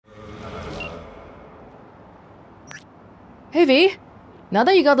Hey V, now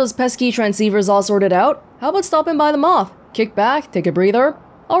that you got those pesky transceivers all sorted out, how about stopping by the Moth? Kick back, take a breather.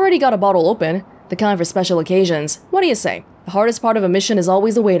 Already got a bottle open, the kind for special occasions. What do you say? The hardest part of a mission is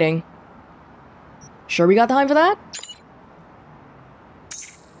always the waiting. Sure we got time for that?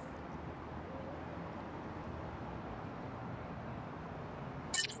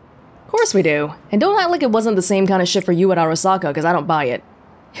 Of course we do. And don't act like it wasn't the same kind of shit for you at Arasaka, because I don't buy it.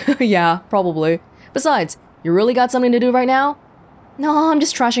 Yeah, probably. Besides, you really got something to do right now? No, I'm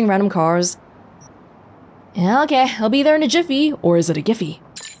just trashing random cars. Yeah, okay, I'll be there in a jiffy, or is it a giffy?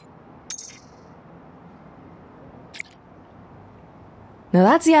 Now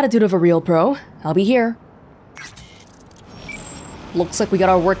that's the attitude of a real pro. I'll be here. Looks like we got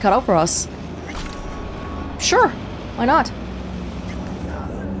our work cut out for us. Sure, why not?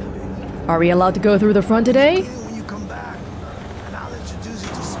 Are we allowed to go through the front today?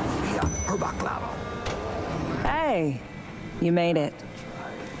 Hey, you made it.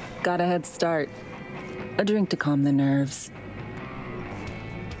 Got a head start. A drink to calm the nerves.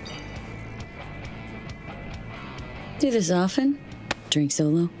 Do this often? Drink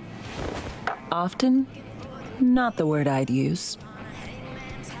solo? Often? Not the word I'd use.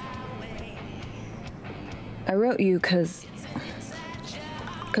 I wrote you because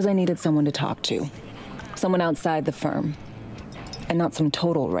I needed someone to talk to. Someone outside the firm. And not some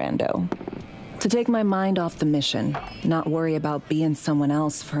total rando. To take my mind off the mission, not worry about being someone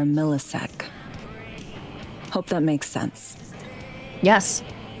else for a millisec. Hope that makes sense. Yes.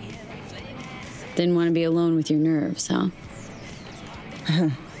 Didn't want to be alone with your nerves, huh?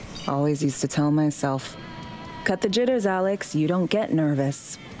 Always used to tell myself, cut the jitters, Alex, you don't get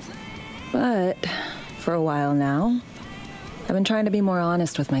nervous. But for a while now, I've been trying to be more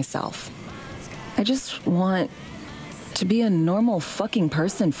honest with myself. I just want to be a normal fucking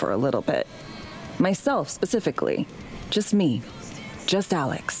person for a little bit. Myself, specifically. Just me. Just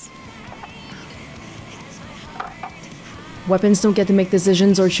Alex. Weapons don't get to make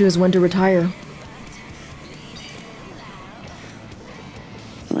decisions or choose when to retire.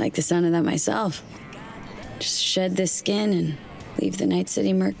 I like the sound of that myself. Just shed this skin and leave the Night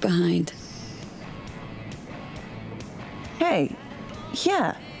City murk behind. Hey,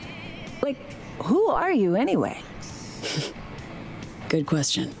 yeah. Like, who are you anyway? Good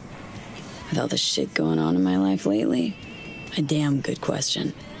question. With all the shit going on in my life lately, a damn good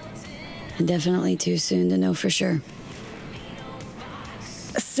question. And definitely too soon to know for sure.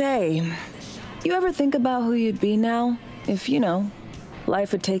 Say, you ever think about who you'd be now? If, you know,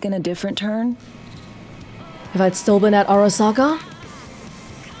 life had taken a different turn? If I'd still been at Arasaka?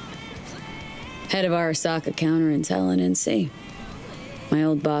 Head of Arasaka counterintel and NC. My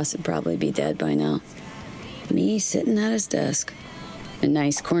old boss would probably be dead by now. Me sitting at his desk. A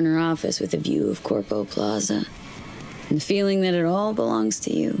nice corner office with a view of Corpo Plaza. And the feeling that it all belongs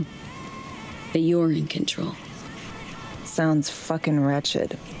to you. That you're in control. Sounds fucking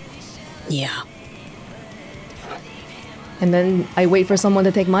wretched. Yeah. And then I wait for someone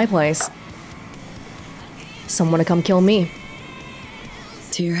to take my place. Someone to come kill me.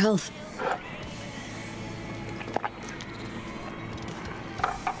 To your health.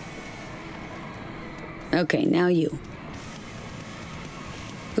 Okay, now you.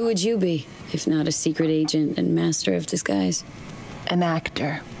 Who would you be, if not a secret agent and master of disguise? An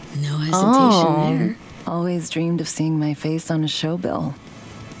actor. No hesitation there. Always dreamed of seeing my face on a show bill.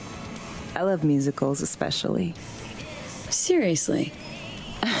 I love musicals especially. Seriously?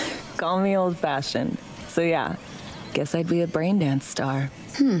 Call me old-fashioned. So yeah, guess I'd be a braindance star.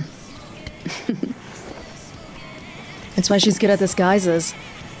 That's why she's good at disguises.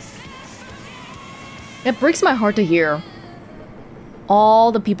 It breaks my heart to hear.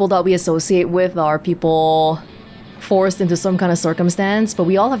 All the people that we associate with are people forced into some kind of circumstance, but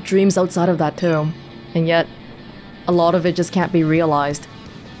we all have dreams outside of that too. And yet, a lot of it just can't be realized.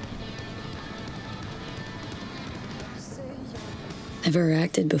 Ever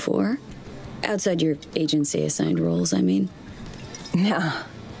acted before? Outside your agency-assigned roles, I mean. No,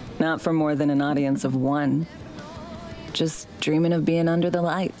 not for more than an audience of one. Just dreaming of being under the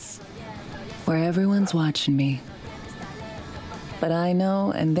lights, where everyone's watching me. But I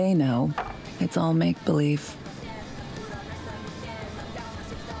know, and they know, it's all make-believe.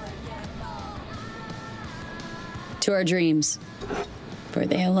 To our dreams, for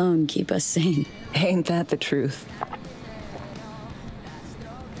they alone keep us sane. Ain't that the truth?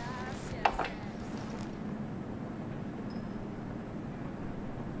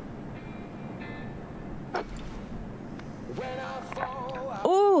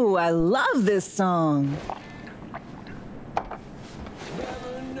 Ooh, I love this song.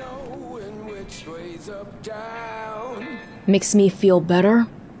 Makes me feel better.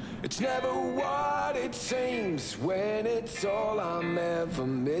 It's never what it seems when it's all I'm ever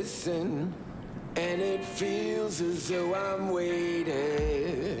missing. And it feels as though I'm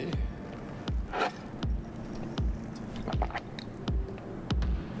waiting.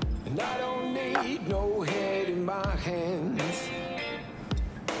 And I don't need no head in my hands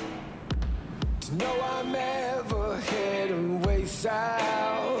to know I'm ever heading way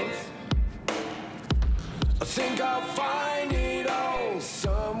south. I think I'll find it all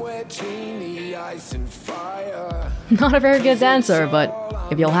somewhere between the ice and fire. Not a very good dancer, but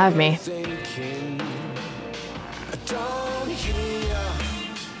if you'll have me.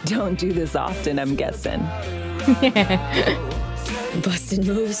 Don't do this often, I'm guessing. Busted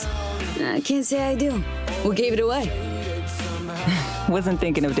moves? I can't say I do. What gave it away? Wasn't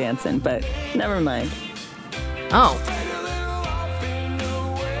thinking of dancing, but never mind. Oh.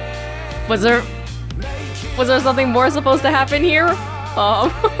 Was there something more supposed to happen here?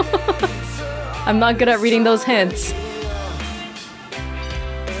 I'm not good at reading those hints.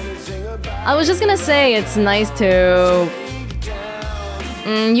 I was just gonna say it's nice to...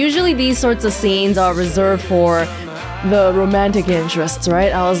 usually these sorts of scenes are reserved for the romantic interests,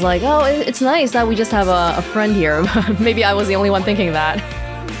 right? I was like, oh, it's nice that we just have a friend here. Maybe I was the only one thinking that.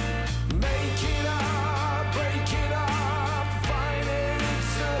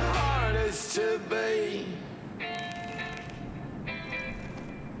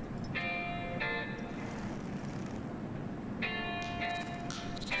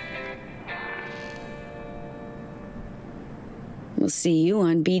 We'll see you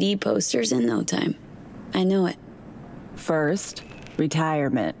on BD posters in no time. I know it. First,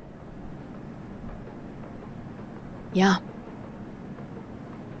 retirement. Yeah.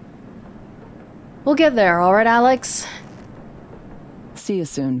 We'll get there, alright, Alex? See you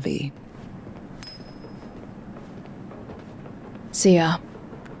soon, V. See ya.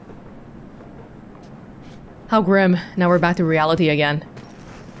 How grim. Now we're back to reality again.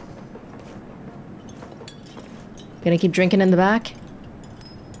 Gonna keep drinking in the back?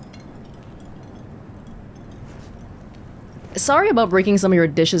 Sorry about breaking some of your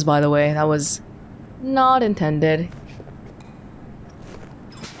dishes, by the way. That was not intended.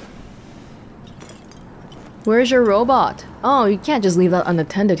 Where's your robot? Oh, you can't just leave that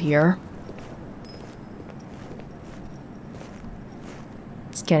unattended here.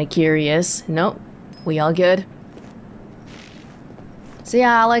 It's kinda curious. Nope. We all good? See ya,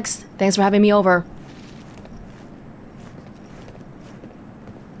 Alex. Thanks for having me over.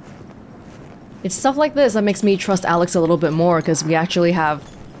 It's stuff like this that makes me trust Alex a little bit more, because we actually have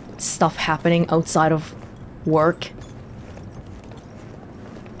stuff happening outside of work.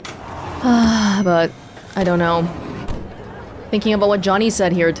 But I don't know. Thinking about what Johnny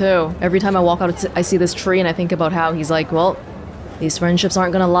said here too. Every time I walk out, I see this tree and I think about how he's like, well, these friendships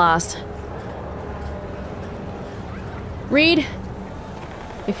aren't gonna last. Reed?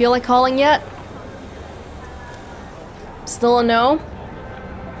 You feel like calling yet? Still a no?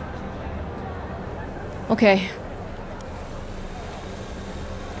 Okay.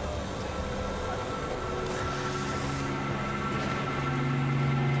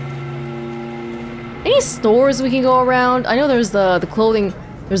 Any stores we can go around? I know there's the clothing...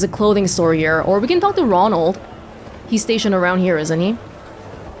 There's a clothing store here. Or we can talk to Ronald. He's stationed around here, isn't he?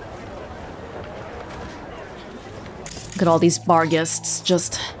 Look at all these bar guests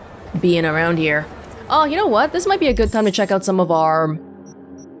just being around here. Oh, you know what? This might be a good time to check out some of our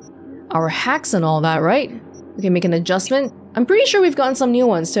hacks and all that, right? We can make an adjustment. I'm pretty sure we've gotten some new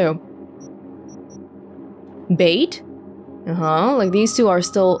ones too. Bait? Like these two are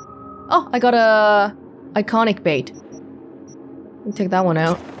still... Oh, I got a iconic bait. Let me take that one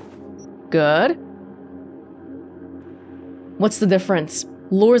out. Good. What's the difference?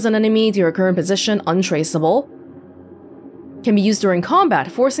 Lures an enemy to your current position, untraceable. Can be used during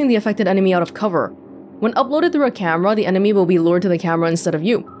combat, forcing the affected enemy out of cover. When uploaded through a camera, the enemy will be lured to the camera instead of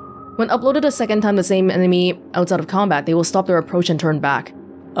you. When uploaded a second time the same enemy outside of combat, they will stop their approach and turn back.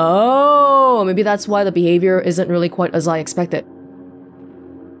 Oh, maybe that's why the behavior isn't really quite as I expected.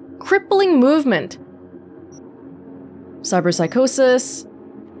 Crippling movement. Cyberpsychosis.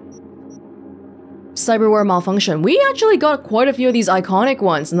 Cyberware malfunction. We actually got quite a few of these iconic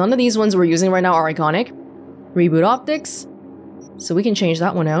ones. None of these ones we're using right now are iconic. Reboot optics. So we can change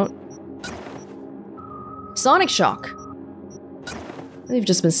that one out. Sonic shock. They've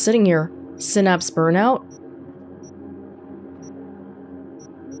just been sitting here. Synapse burnout.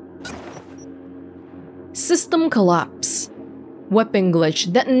 System collapse. Weapon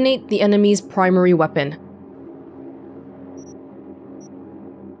glitch. Detonate the enemy's primary weapon.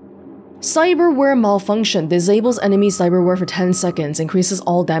 Cyberware malfunction. Disables enemy cyberware for 10 seconds. Increases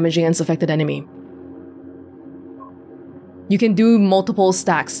all damage against affected enemy. You can do multiple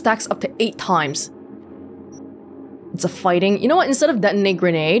stacks. Stacks up to 8 times. It's a fighting... You know what? Instead of detonate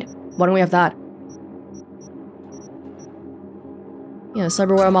grenade, why don't we have that? Yeah,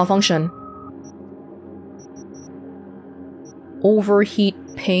 cyberware malfunction. Overheat,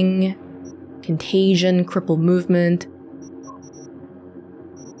 ping, contagion, cripple movement.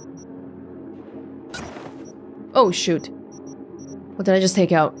 Oh, shoot. What did I just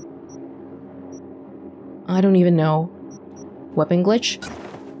take out? I don't even know. Weapon glitch?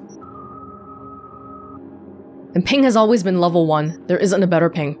 And ping has always been level 1. There isn't a better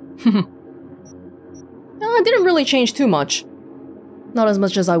ping. It didn't really change too much. Not as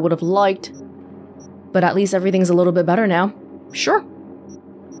much as I would have liked. But at least everything's a little bit better now. Sure.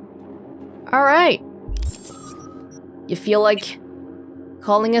 Alright. You feel like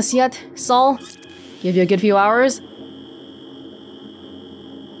calling us yet, Saul? Give you a good few hours?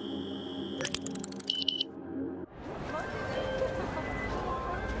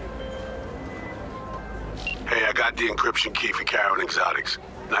 Hey, I got the encryption key for Karen Exotics.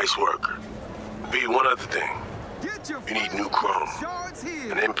 Nice work. B, one other thing. You need new chrome.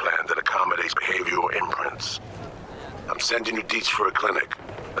 An implant that accommodates behavioral imprints. I'm sending you deets for a clinic.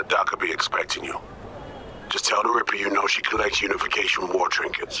 The doc will be expecting you. Just tell the Ripper you know she collects unification war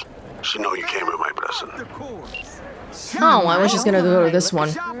trinkets. She know you came with my blessing. Oh, I was just gonna go to this one.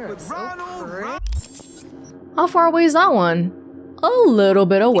 How far away is that one? A little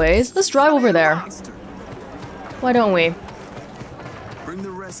bit of ways. Let's drive over there. Why don't we? Bring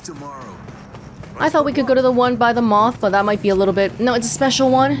the rest tomorrow. I thought we could go to the one by the moth, but that might be a little bit... No, it's a special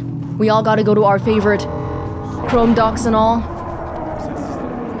one. We all gotta go to our favorite Chrome docks and all.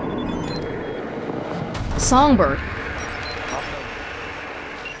 Songbird.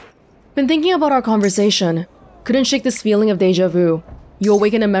 Been thinking about our conversation. Couldn't shake this feeling of deja vu. You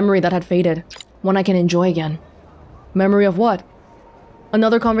awaken a memory that had faded. One I can enjoy again. Memory of what?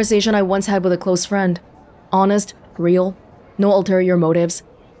 Another conversation I once had with a close friend. Honest, real, no ulterior motives.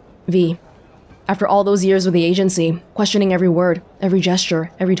 V. After all those years with the agency, questioning every word, every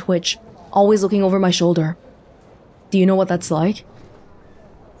gesture, every twitch, always looking over my shoulder. Do you know what that's like?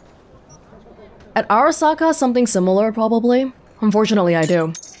 At Arasaka, something similar, probably. Unfortunately, I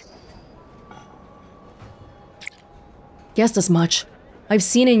do. Guessed as much. I've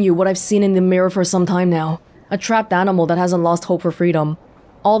seen in you what I've seen in the mirror for some time now. A trapped animal that hasn't lost hope for freedom.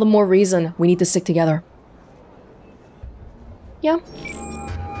 All the more reason we need to stick together. Yeah.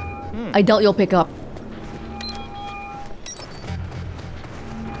 I doubt you'll pick up.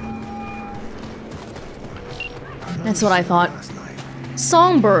 That's what I thought.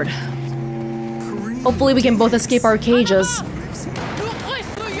 Songbird. Hopefully we can both escape our cages.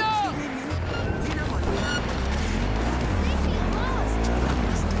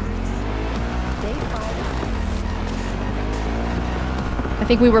 I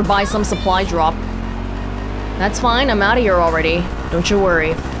think we were by some supply drop. That's fine, I'm out of here already. Don't you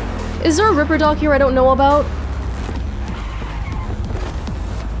worry. Is there a Ripper dock here I don't know about?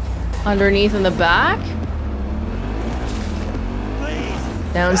 Underneath in the back?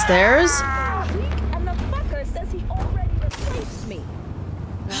 Downstairs? And the fucker says he already replaced me.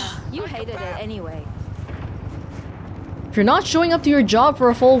 You hated it anyway. If you're not showing up to your job for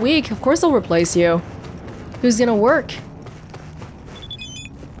a full week, of course they'll replace you. Who's gonna work?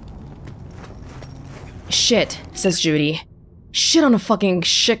 Shit, says Judy. Shit on a fucking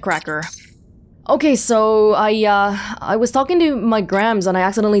shitcracker. Okay, so I was talking to my Grams and I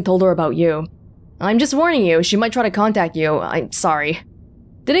accidentally told her about you. I'm just warning you, she might try to contact you. I'm sorry.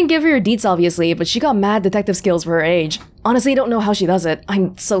 Didn't give her your deets, obviously, but she got mad detective skills for her age. Honestly, don't know how she does it.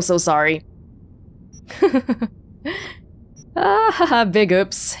 I'm so sorry. Ah, big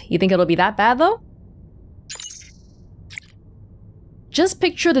oops. You think it'll be that bad, though? Just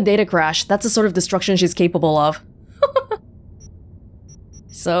picture the data crash. That's the sort of destruction she's capable of.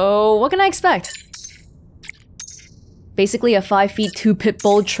 So, what can I expect? Basically a 5'2" pit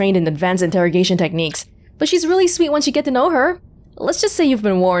bull trained in advanced interrogation techniques. But she's really sweet once you get to know her. Let's just say you've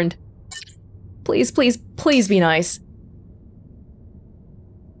been warned. Please, please, please be nice.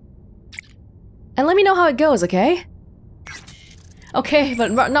 And let me know how it goes, okay? Okay,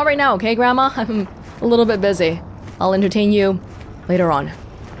 but not right now, okay, Grandma? I'm a little bit busy. I'll entertain you later on.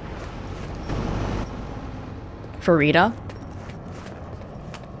 Farida?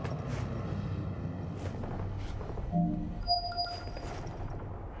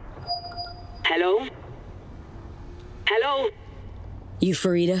 Hello? Hello? You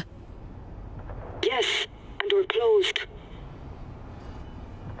Farida? Yes, and we're closed.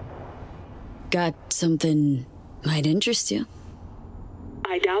 Got something might interest you?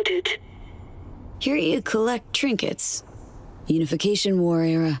 I doubt it. Here you collect trinkets. Unification War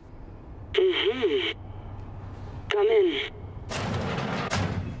era. Mm-hmm. Come in.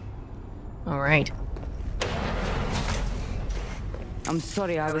 All right. I'm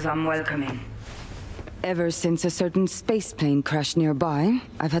sorry I was unwelcoming. Ever since a certain space plane crashed nearby,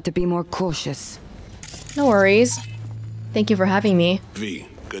 I've had to be more cautious. No worries. Thank you for having me. V,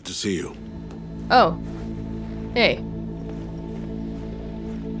 good to see you. Oh. Hey.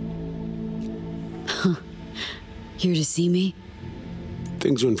 Here to see me?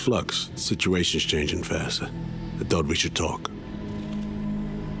 Things are in flux. The situation's changing fast. I thought we should talk.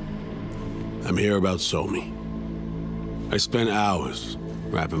 I'm here about Somi. I spent hours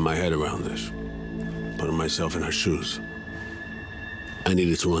wrapping my head around this, putting myself in her shoes. I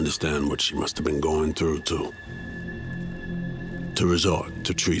needed to understand what she must have been going through to resort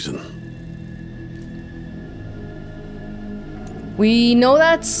to treason. We know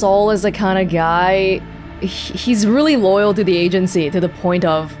that Saul is the kind of guy... He's really loyal to the agency, to the point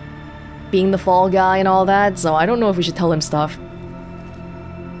of being the fall guy and all that, so I don't know if we should tell him stuff.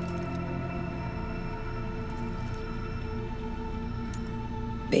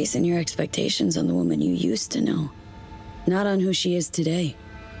 Basing your expectations on the woman you used to know, not on who she is today.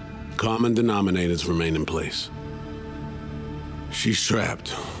 Common denominators remain in place. She's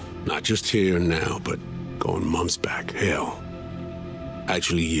trapped, not just here and now, but going months back, hell.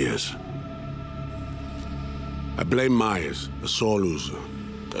 Actually years. I blame Myers, the sore loser.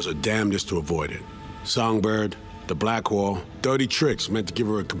 Does her damnedest to avoid it. Songbird, the Blackwall, dirty tricks meant to give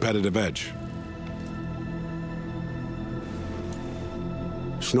her a competitive edge.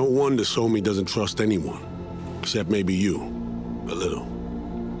 It's no wonder Somi doesn't trust anyone, except maybe you, a little.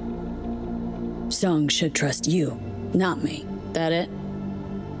 Song should trust you, not me. That it?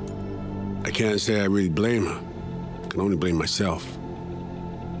 I can't say I really blame her. I can only blame myself.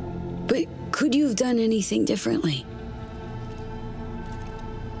 But could you have done anything differently?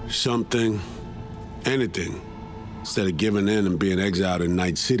 Something, anything, instead of giving in and being exiled in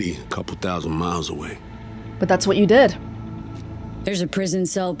Night City, a couple thousand miles away. But that's what you did. There's a prison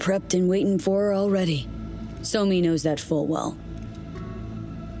cell prepped and waiting for her already. Somi knows that full well.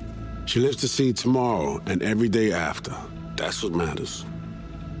 She lives to see tomorrow and every day after. That's what matters.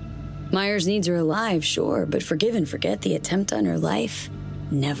 Myers needs her alive, sure, but forgive and forget the attempt on her life?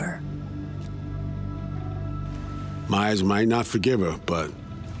 Never. Myers might not forgive her, but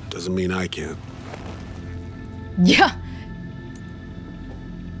doesn't mean I can. Yeah.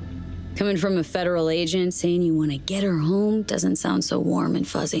 Coming from a federal agent saying you want to get her home doesn't sound so warm and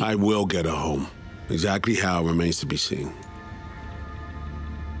fuzzy. I will get her home. Exactly how remains to be seen.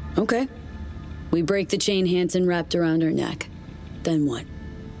 Okay. We break the chain Hanson wrapped around her neck. Then what?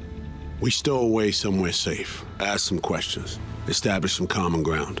 We stow away somewhere safe, ask some questions, establish some common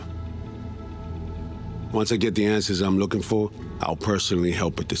ground. Once I get the answers I'm looking for, I'll personally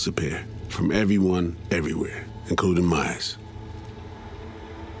help it disappear. From everyone, everywhere, including Myers.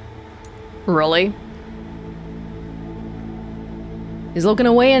 Really? He's looking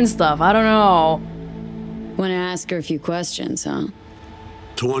away and stuff, I don't know. Want to ask her a few questions, huh?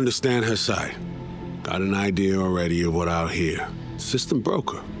 To understand her side. Got an idea already of what I'll hear. System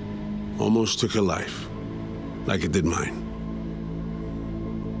broke her. Almost took her life. Like it did mine.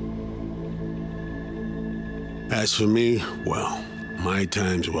 As for me, well, my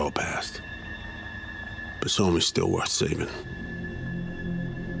time's well past. But Somi's still worth saving.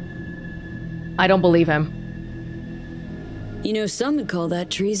 I don't believe him. You know, some would call that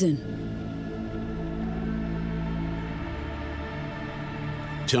treason.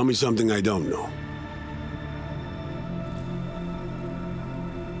 Tell me something I don't know.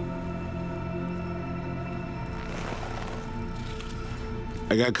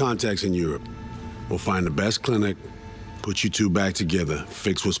 I got contacts in Europe. We'll find the best clinic, put you two back together,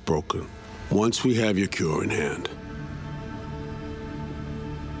 fix what's broken. Once we have your cure in hand.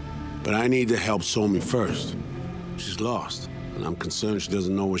 But I need to help Somi first. She's lost, and I'm concerned she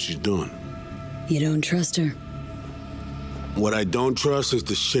doesn't know what she's doing. You don't trust her? What I don't trust is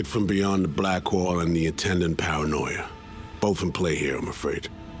the shit from beyond the Blackwall and the attendant paranoia. Both in play here, I'm afraid.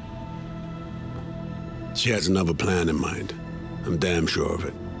 She has another plan in mind. I'm damn sure of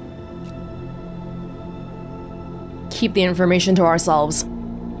it. Keep the information to ourselves.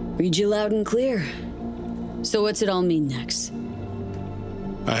 Read you loud and clear. So what's it all mean next?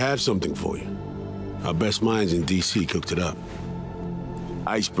 I have something for you. Our best minds in DC cooked it up.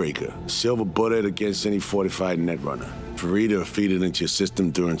 Icebreaker, silver bullet against any fortified netrunner. Free to feed it into your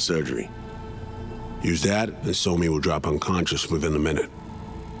system during surgery. Use that, and Somi will drop unconscious within a minute.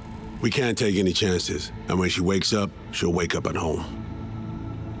 We can't take any chances, and when she wakes up, she'll wake up at home.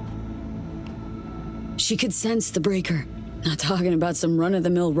 She could sense the breaker. Not talking about some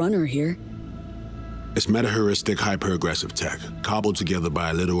run-of-the-mill runner here. It's meta-heuristic hyper-aggressive tech, cobbled together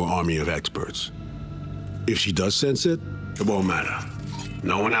by a literal army of experts. If she does sense it, it won't matter.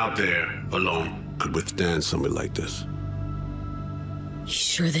 No one out there, alone, could withstand something like this. You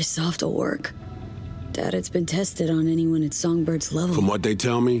sure this soft will work? Doubt it's been tested on anyone at Songbird's level. From what they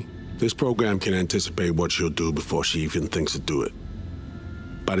tell me, this program can anticipate what she'll do before she even thinks to do it.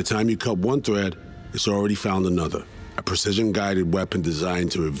 By the time you cut one thread, it's already found another. A precision-guided weapon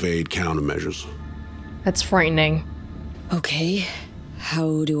designed to evade countermeasures. That's frightening. Okay,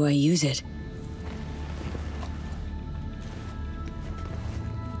 how do I use it?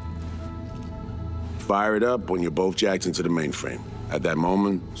 Fire it up when you're both jacked into the mainframe. At that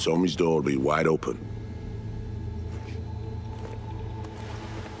moment, Somi's door will be wide open.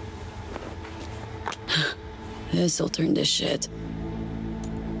 This'll turn to shit.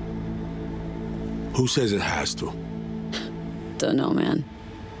 Who says it has to? Don't know, man.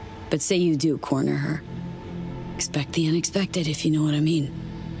 But say you do corner her. Expect the unexpected, if you know what I mean.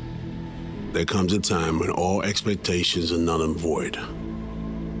 There comes a time when all expectations are null and void.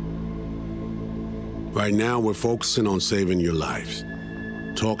 Right now, we're focusing on saving your lives.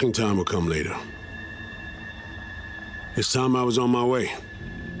 Talking time will come later. It's time I was on my way.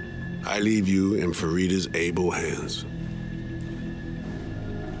 I leave you in Farida's able hands.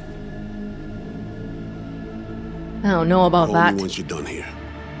 I don't know about Call that. me once you're done here.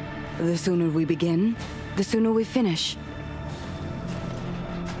 The sooner we begin, the sooner we finish.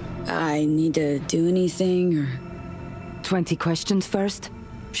 I need to do anything, or... 20 questions first?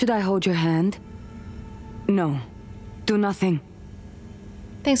 Should I hold your hand? No. Do nothing.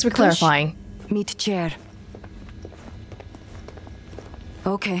 Thanks for clarifying. Meet chair.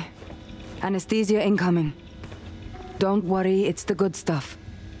 Okay. Anesthesia incoming. Don't worry, it's the good stuff.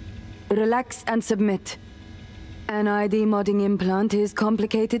 Relax and submit. An ID modding implant is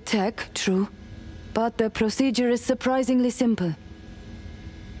complicated tech, true. But the procedure is surprisingly simple.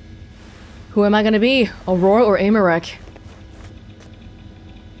 Who am I gonna be? Aurora or Amarek?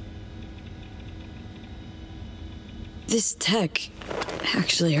 This tech...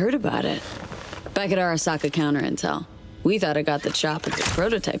 actually heard about it. Back at Arasaka Counter Intel. We thought it got the chop at the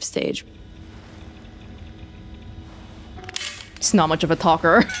prototype stage. It's not much of a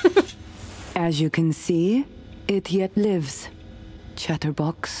talker. As you can see, it yet lives.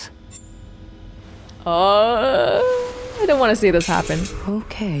 Chatterbox. I don't want to see this happen.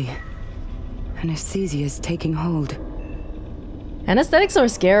 Okay. Anesthesia is taking hold. Anesthetics are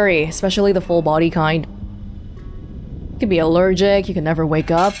scary, especially the full body kind. You could be allergic, you could never wake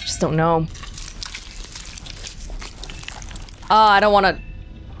up, just don't know. I don't want to...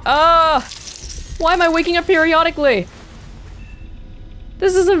 why am I waking up periodically?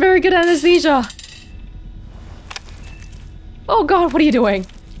 This isn't very good anesthesia. Oh god, what are you doing?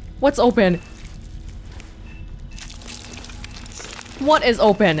 What's open? What is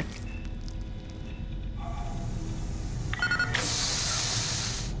open?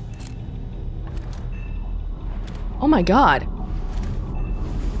 Oh my god.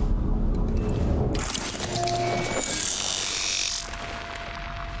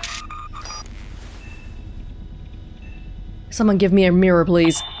 Someone give me a mirror,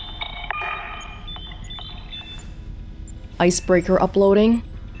 please. Icebreaker uploading.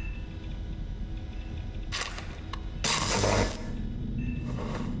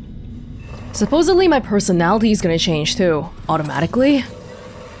 Supposedly my personality is gonna change too, automatically.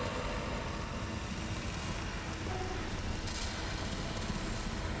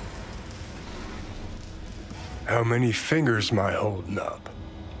 How many fingers am I holding up?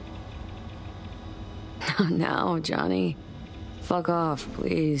 No, Johnny. Fuck off,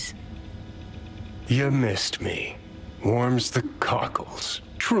 please. You missed me. Warms the cockles,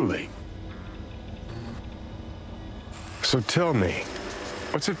 truly. So tell me,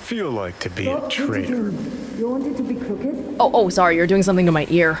 what's it feel like to be a traitor? You want it to be crooked? Oh, sorry, you're doing something to my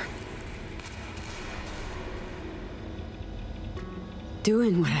ear.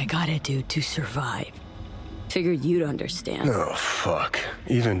 Doing what I gotta do to survive. Figured you'd understand. Oh, fuck.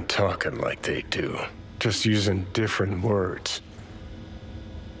 Even talking like they do. Just using different words.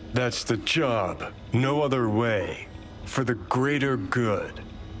 That's the job. No other way. For the greater good.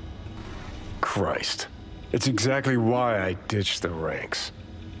 Christ. It's exactly why I ditched the ranks.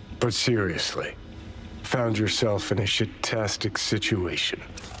 But seriously. Found yourself in a shit-tastic situation.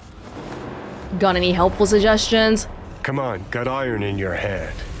 Got any helpful suggestions? Come on, got iron in your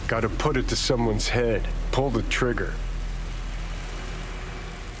hand. Gotta put it to someone's head. Pull the trigger.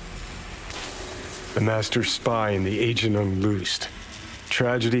 The master spy and the agent unloosed.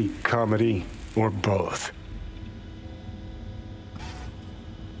 Tragedy, comedy, or both.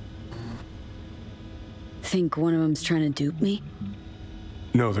 Think one of them's trying to dupe me?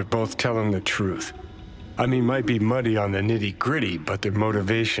 No, they're both telling the truth. I mean, might be muddy on the nitty-gritty, but their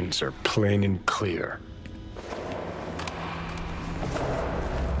motivations are plain and clear.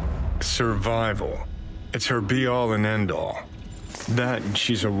 Survival. It's her be-all and end-all. That and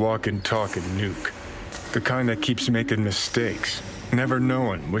she's a walking, talking nuke. The kind that keeps making mistakes, never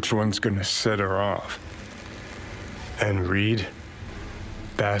knowing which one's gonna set her off. And Reed?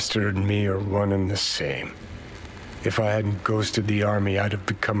 Bastard and me are one and the same. If I hadn't ghosted the army, I'd have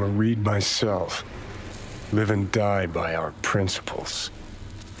become a Reed myself. Live and die by our principles.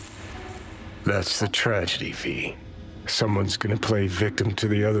 That's the tragedy, V. Someone's gonna play victim to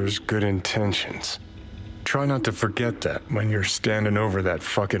the other's good intentions. Try not to forget that when you're standing over that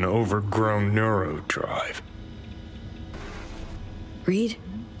fucking overgrown neuro drive. Reed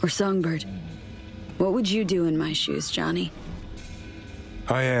or Songbird? What would you do in my shoes, Johnny?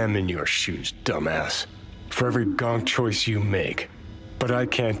 I am in your shoes, dumbass. For every gonk choice you make. But I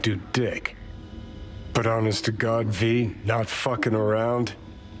can't do dick. But honest to God, V, not fucking around?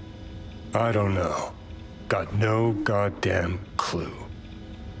 I don't know. Got no goddamn clue.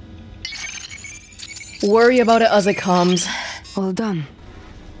 Worry about it as it comes. All done.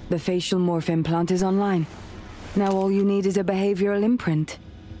 The facial morph implant is online. Now all you need is a behavioral imprint.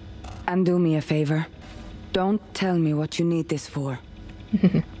 And do me a favor. Don't tell me what you need this for.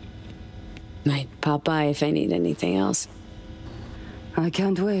 Might pop by if I need anything else. I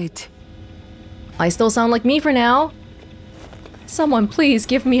can't wait. I still sound like me for now. Someone please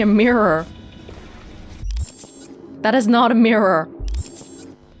give me a mirror. That is not a mirror.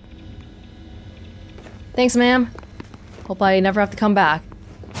 Thanks, ma'am. Hope I never have to come back.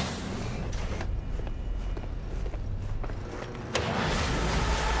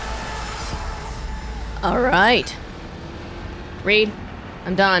 Alright. Reed,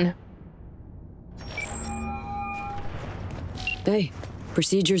 I'm done. Hey,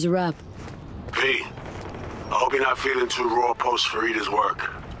 procedure's a wrap. V, I hope you're not feeling too raw post Farida's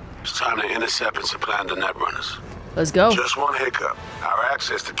work. It's time to intercept and supplant the netrunners. Let's go. Just one hiccup. Our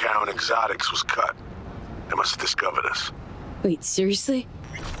access to Karen Exotics was cut. They must have discovered us. Wait, seriously?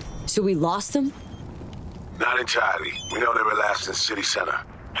 So we lost them? Not entirely. We know they were last in city center,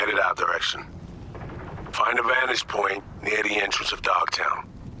 headed our direction. Find a vantage point near the entrance of Dogtown.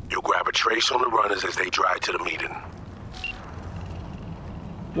 You'll grab a trace on the runners as they drive to the meeting.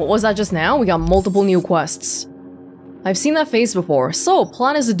 What was that just now? We got multiple new quests. I've seen that face before. So,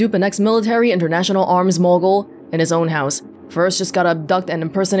 plan is to dupe an ex-military international arms mogul in his own house. First, just gotta abduct and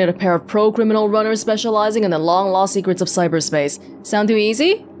impersonate a pair of pro-criminal runners specializing in the long-lost secrets of cyberspace. Sound too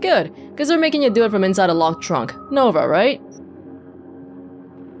easy? Good, because they're making you do it from inside a locked trunk. Nova, right?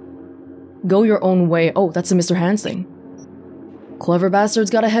 Go your own way. Oh, that's a Mr. Hands thing. Clever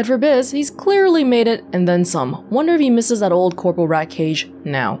bastard's got a head for biz. He's clearly made it, and then some. Wonder if he misses that old Corporal Rat cage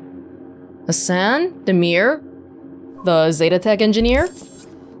now. Hassan? Demir? The Zeta Tech engineer?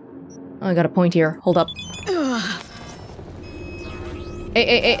 Oh, I got a point here. Hold up.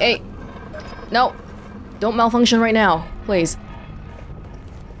 Hey. No. Don't malfunction right now. Please.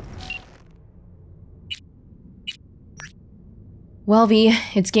 Well, V,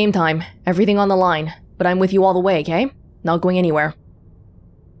 it's game time. Everything on the line. But I'm with you all the way, okay? Not going anywhere.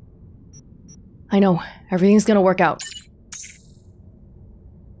 I know. Everything's gonna work out.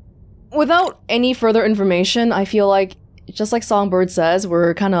 Without any further information, I feel like, just like Songbird says,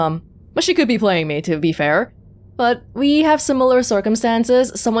 we're kinda... Well, she could be playing me, to be fair. But we have similar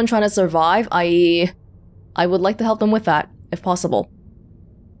circumstances, someone trying to survive, i.e. I would like to help them with that, if possible.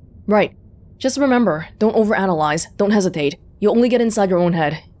 Right. Just remember, don't overanalyze, don't hesitate. You'll only get inside your own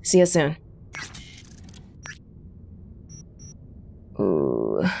head. See you soon.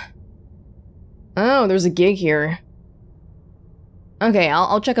 Ooh. Oh, there's a gig here. Okay,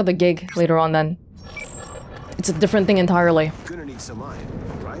 I'll check out the gig later on then. It's a different thing entirely. Gonna need some iron,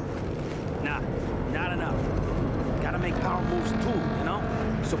 right? Nah, not enough. Gotta make power moves too, you know?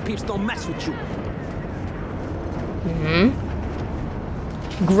 So peeps don't mess with you.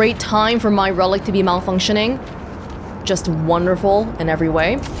 Great time for my relic to be malfunctioning. Just wonderful in every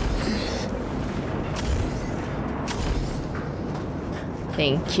way.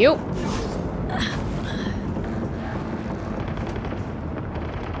 Thank you.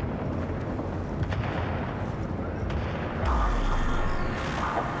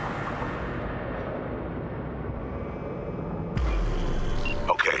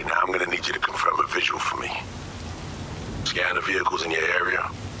 Okay, now I'm gonna need you to confirm a visual for me. Scan the vehicles in your area.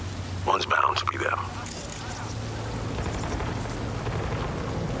 One one's bound to be them.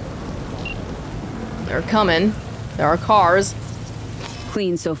 They're coming. There are cars.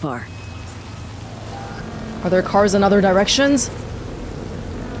 Clean so far. Are there cars in other directions?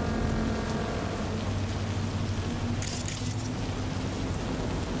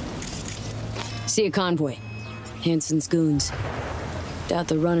 See a convoy. Hansen's goons. Doubt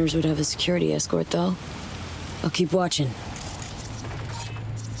the runners would have a security escort, though. I'll keep watching.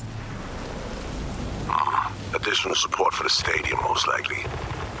 Additional support for the stadium, most likely.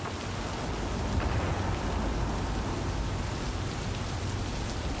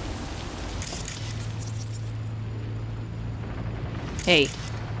 Hey.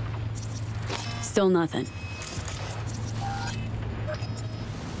 Still nothing.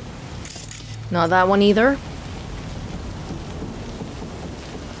 Not that one either.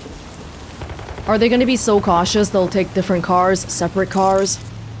 Are they gonna be so cautious they'll take different cars, separate cars?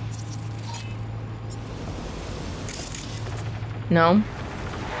 No?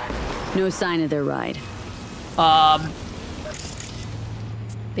 No sign of their ride.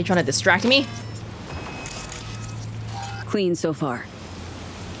 They trying to distract me? Clean so far.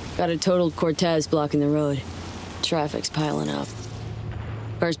 Got a totaled Cortez blocking the road. Traffic's piling up.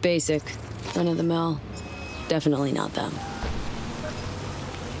 Car's basic. Run of the mill. Definitely not them.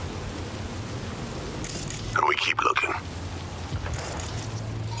 And we keep looking.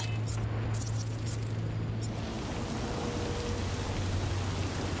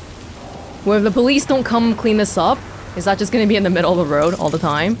 Well, if the police don't come clean this up, is that just gonna be in the middle of the road all the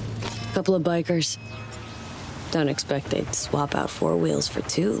time? Couple of bikers. Don't expect they'd swap out 4 wheels for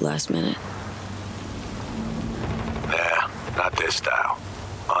 2 last minute. Nah, not this style.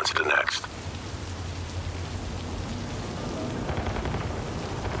 On to the next.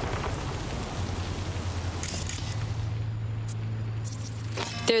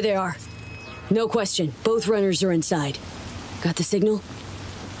 There they are. No question. Both runners are inside. Got the signal?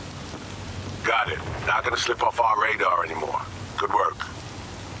 Got it. Not gonna slip off our radar anymore. Good work.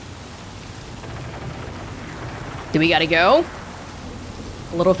 Do we gotta go?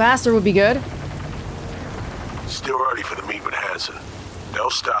 A little faster would be good. Still early for the meet with Hansen. They'll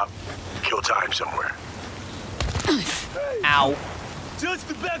stop, kill time somewhere. Ow. Just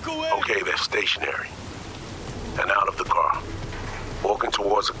to back away. Okay, they're stationary. And out of the car. Walking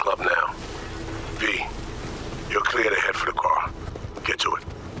towards the club now. V, you're clear to head for the car. Get to it.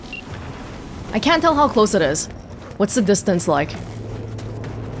 I can't tell how close it is. What's the distance like?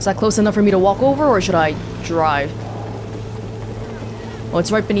 Is that close enough for me to walk over, or should I drive? Oh,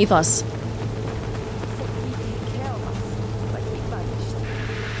 it's right beneath us.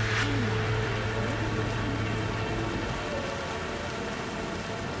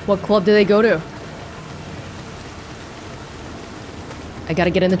 What club do they go to? I gotta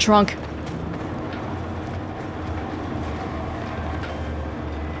get in the trunk.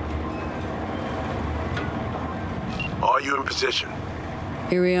 Are you in position?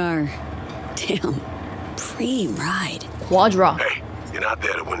 Here we are. Damn. Preem ride. Quadra. Hey, you're not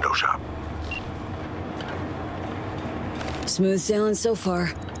there to window shop. Smooth sailing so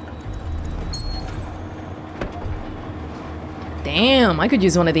far. Damn, I could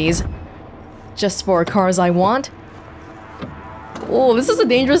use one of these. Just for cars I want. Oh, this is a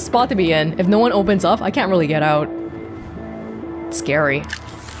dangerous spot to be in. If no one opens up, I can't really get out. It's scary.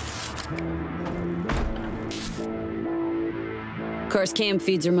 Car's cam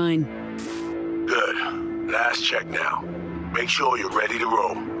feeds are mine. Good. Last check now. Make sure you're ready to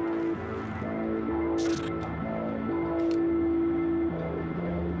roll.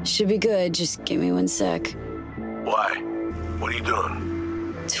 Should be good, just give me 1 sec. Why? What are you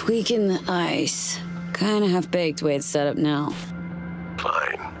doing? Tweaking the ice. Kinda half-baked way it's set up now.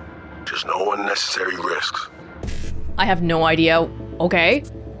 Fine. Just no unnecessary risks. I have no idea. Okay.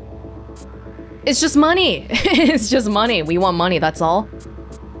 It's just money. It's just money. We want money, that's all.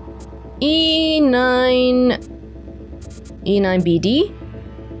 E9BD?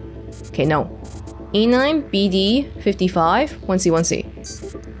 Okay, no. E9BD55 1C1C.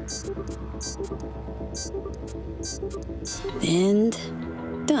 And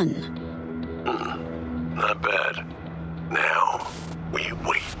done. Not bad. Now, we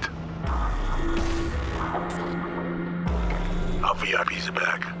wait. Our VIPs are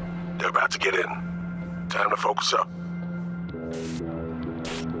back. They're about to get in. Time to focus up.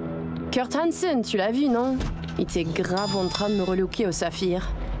 Kurt Hansen, tu l'as vu, non? Il était grave en train de me relooker au Saphir.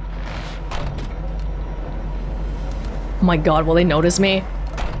 Oh my god, will they notice me?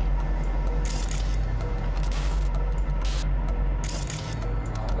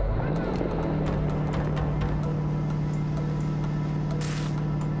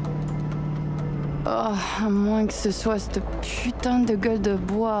 Oh, à moins que ce soit cette putain de gueule de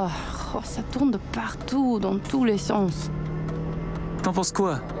bois. Oh, ça tourne de partout, dans tous les sens. T'en penses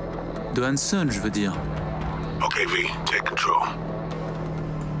quoi? De Hansen, je veux dire. Okay, V, take control.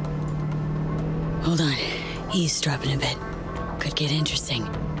 Hold on. Eavesdropping a bit. Could get interesting.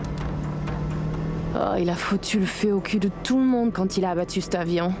 Oh, il a foutu le feu au cul de tout le monde quand il a abattu cet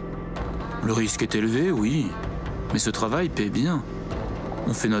avion. Le risque est élevé, oui. Mais ce travail paie bien.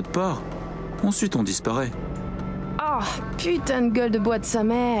 On fait notre part. Ensuite, on disparaît. Oh, putain de gueule de bois de sa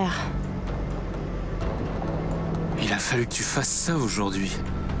mère. Il a fallu que tu fasses ça aujourd'hui.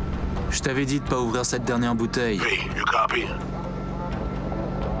 Je t'avais dit de pas ouvrir cette dernière bouteille. V, you copy?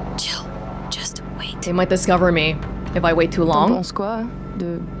 Chill. Just wait. They might discover me if I wait too T'en long. penses quoi?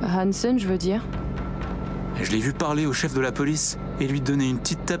 De Hansen, je veux dire. Je l'ai vu parler au chef de la police et lui donner une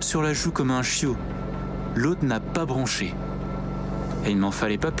petite tape sur la joue comme un chiot. L'autre n'a pas branché. Et il n'en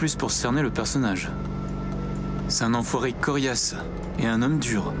fallait pas plus pour cerner le personnage. C'est un enfoiré coriace et un homme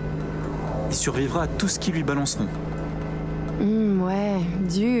dur. Il survivra à tout ce qu'ils lui balanceront. Ouais,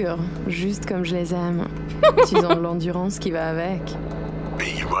 dur. Juste comme je les aime. Ils ont l'endurance qui va avec. V,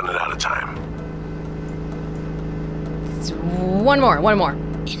 you're running out of time. One more.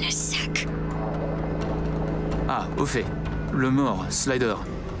 In a sec. Ah, au fait, le mort, Slider.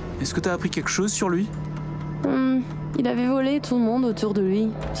 Est-ce que t'as appris quelque chose sur lui? Il avait volé tout le monde autour de lui.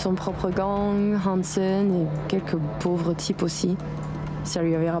 Son propre gang, Hansen et quelques pauvres types aussi. Ça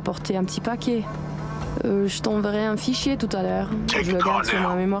lui avait rapporté un petit paquet. Je t'enverrai un fichier tout à l'heure. Je le garde sur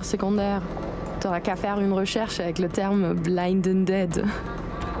ma mémoire secondaire. T'auras qu'à faire une recherche avec le terme Blind and Dead.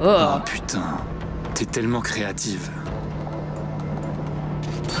 Oh putain, t'es tellement créative.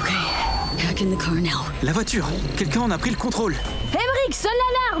 Okay, back in the car now. La voiture, quelqu'un en a pris le contrôle. Brick, sonne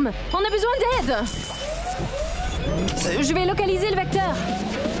l'alarme! On a besoin d'aide! Je vais localiser le vecteur.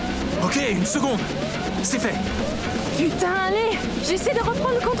 Ok, une seconde. C'est fait. Putain, allez! J'essaie de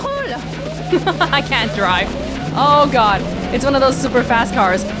reprendre le contrôle! I can't drive. Oh god. It's one of those super fast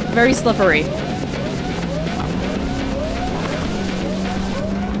cars. Very slippery.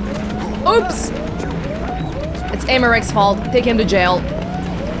 Oops! It's Amarik's fault. Take him to jail.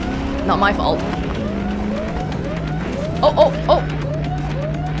 Not my fault. Oh!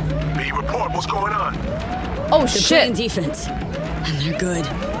 V, report what's going on. Oh They're playing shit! defense. And they're good.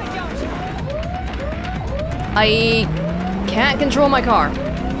 I can't control my car.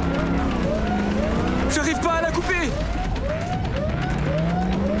 J'arrive pas à la couper.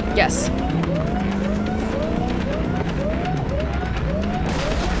 Yes.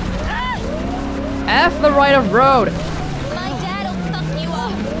 F the right of road. My dad'll fuck you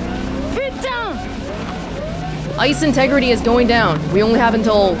up. Putain! Ice integrity is going down. We only have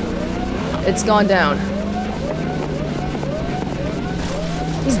until it's gone down.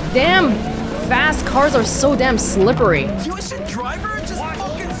 These damn fast cars are so damn slippery. You a shit driver? Just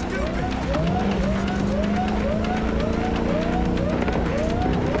fucking stupid.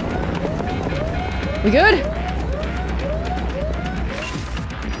 We good?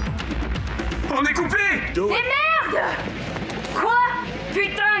 On est coupé. Do it. Merde! Quoi?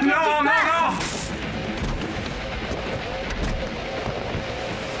 Putain, qu'est-ce qui se Non, non, passe? non.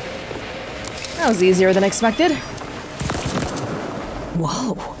 That was easier than expected.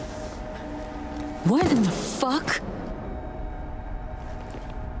 Whoa. What in the fuck?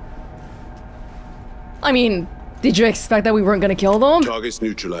 I mean, did you expect that we weren't gonna kill them? Target's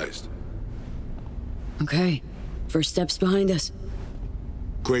neutralized. Okay. First step's behind us.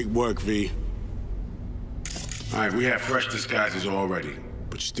 Great work, V. Alright, we have fresh disguises already,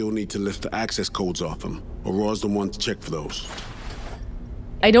 but you still need to lift the access codes off them. Aurora's the one to check for those.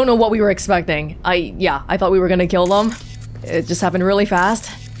 I don't know what we were expecting. I thought we were gonna kill them. It just happened really fast.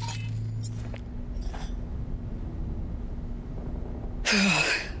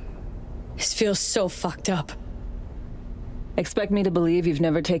 This feels so fucked up. Expect me to believe you've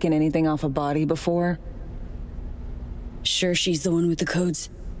never taken anything off a body before? Sure she's the one with the codes?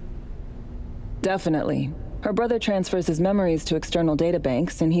 Definitely. Her brother transfers his memories to external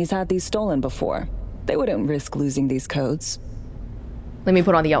databanks, and he's had these stolen before. They wouldn't risk losing these codes. Let me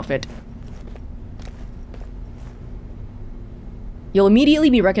put on the outfit. You'll immediately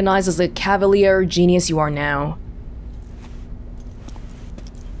be recognized as the cavalier genius you are now.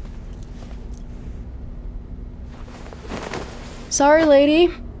 Sorry, lady.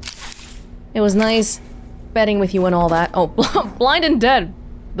 It was nice betting with you and all that. Oh, blind and dead.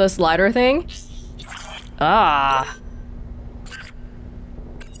 The slider thing? Ah.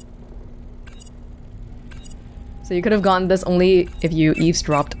 So you could have gotten this only if you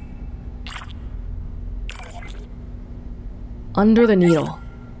eavesdropped. Under the needle.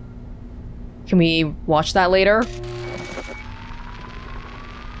 Can we watch that later?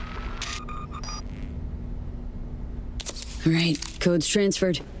 All right, code's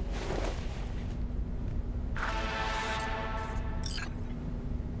transferred.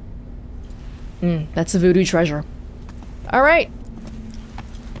 That's a voodoo treasure. All right.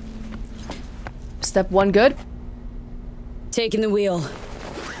 Step 1 good. Taking the wheel.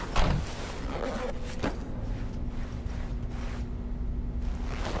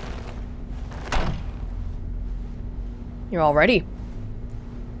 You're all ready.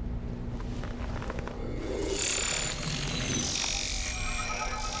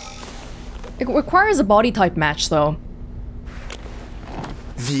 It requires a body type match, though.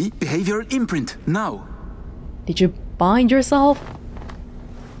 V, behavioral imprint, now. Did you bind yourself?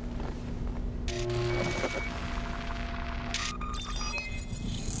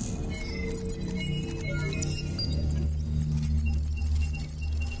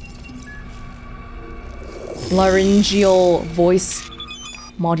 Laryngeal voice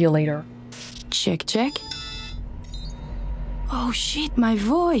modulator. Check, check. Oh shit, my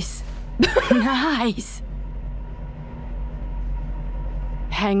voice. Nice.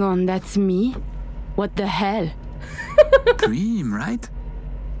 Hang on, that's me? What the hell? Dream, right?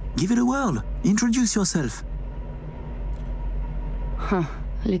 Give it a whirl. Introduce yourself. Huh.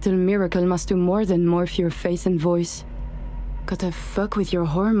 Little miracle must do more than morph your face and voice. Gotta fuck with your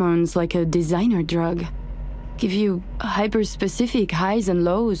hormones like a designer drug. Give you hyper-specific highs and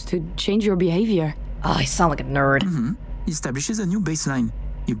lows to change your behavior. Oh, I sound like a nerd. Mm-hmm. Establishes a new baseline.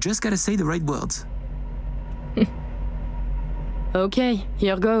 You just gotta say the right words. Okay,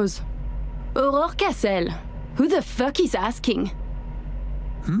 here goes. Aurore Cassel. Who the fuck is asking?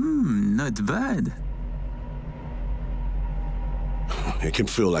 Not bad. It can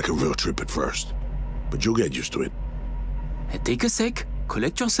feel like a real trip at first, but you'll get used to it. Take a sec,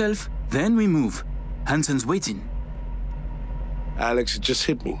 collect yourself, then we move. Hansen's waiting. Alex, it just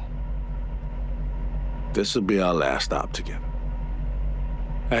hit me. This'll be our last stop together.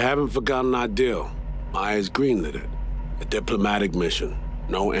 I haven't forgotten our deal. Maya's greenlit it. A diplomatic mission.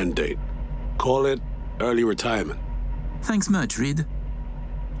 No end date. Call it early retirement. Thanks much, Reed.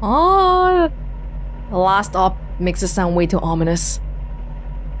 Oh, the last op makes it sound way too ominous.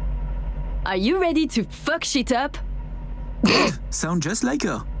 Are you ready to fuck shit up? Sound just like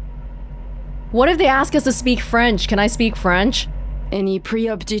her. What if they ask us to speak French? Can I speak French? Any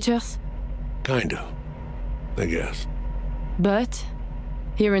pre-op jitters? Kinda, I guess. But?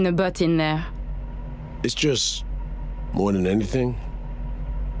 Hearing a but in there. It's just, more than anything,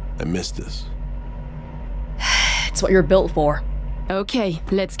 I miss this. It's what you're built for. Okay,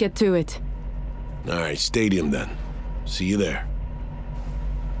 let's get to it. Alright, stadium then. See you there.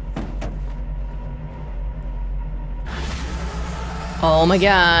 Oh my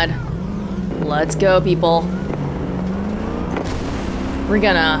god. Let's go, people. We're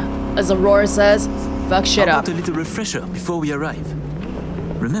gonna, as Aurora says, fuck shit How up. about a little refresher before we arrive?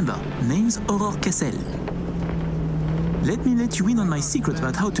 Remember, name's Aurore Cassel. Let me let you in on my secret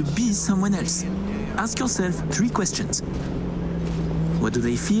about how to be someone else. Ask yourself 3 questions. What do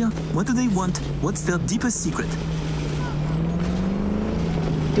they fear? What do they want? What's their deepest secret?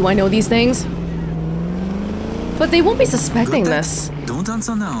 Do I know these things? But they won't be suspecting this. Don't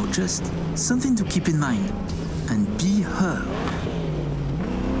answer now, just something to keep in mind. And be her.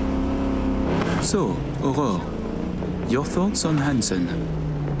 So, Aurore, your thoughts on Hansen?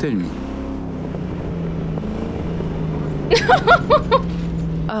 Tell me.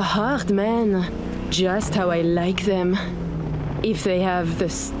 A hard man. Just how I like them. If they have the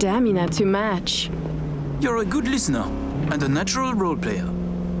stamina to match. You're a good listener and a natural role player.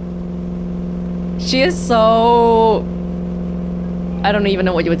 She is so... I don't even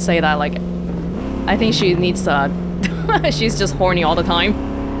know what you would say that, like... I think she needs to... She's just horny all the time.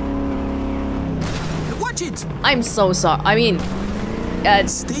 Watch it! I'm so sorry. I mean...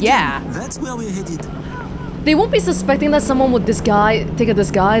 yeah. That's where we're headed. They won't be suspecting that someone would take a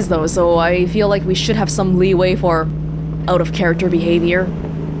disguise though, so I feel like we should have some leeway for out-of-character behavior.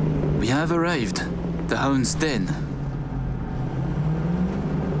 We have arrived. The Hound's Den.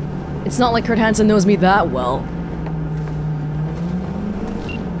 It's not like Kurt Hansen knows me that well.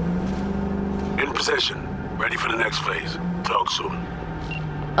 In possession. Ready for the next phase. Talk soon.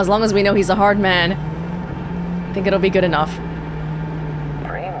 As long as we know he's a hard man, I think it'll be good enough.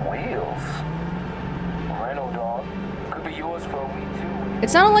 Dream wheels. Rhino dog. Could be yours for a week too. It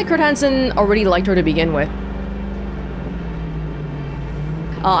sounded like Kurt Hansen already liked her to begin with.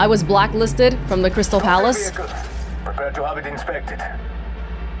 I was blacklisted from the Crystal Palace. Prepare to have it inspected.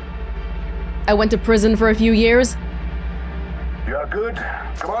 I went to prison for a few years. You are good.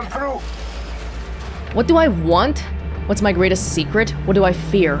 Come on through. What do I want? What's my greatest secret? What do I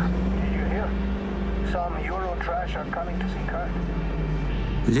fear? You hear? Some Euro trash are coming to see Kurt.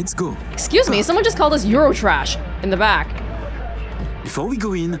 Let's go. Excuse me, someone just called us Eurotrash in the back. Before we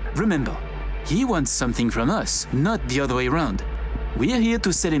go in, remember, he wants something from us, not the other way around. We're here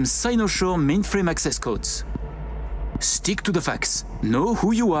to sell him Sinoshore mainframe access codes. Stick to the facts. Know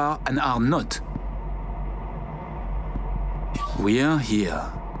who you are and are not. We're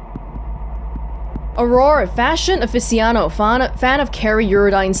here. Aurora, fashion aficionado, fan of Carrie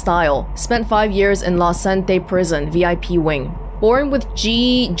Eurodyne style. Spent 5 years in La Sente prison, VIP wing. Born with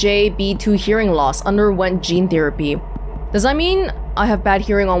GJB2 hearing loss, underwent gene therapy. Does that mean I have bad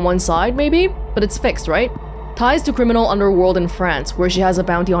hearing on one side, maybe? But it's fixed, right? Ties to criminal underworld in France, where she has a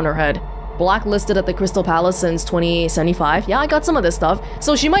bounty on her head. Blacklisted at the Crystal Palace since 2075. Yeah, I got some of this stuff.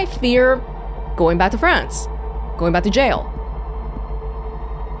 So she might fear going back to France. Going back to jail.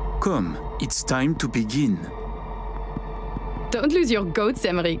 Come, it's time to begin. Don't lose your goats,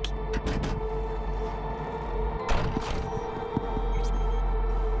 Emmerich.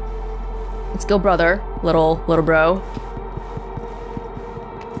 Let's go, brother. Little bro.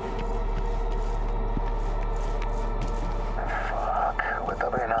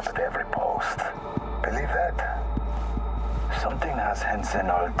 At every post. Believe that? Something has Hansen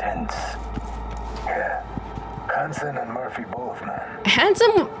all tense. Yeah. Hansen and Murphy both, man.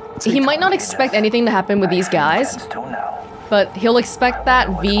 Hansen, he might not expect anything to happen with these guys, but he'll expect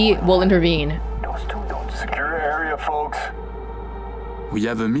that V will intervene. Those two don't secure area, folks. We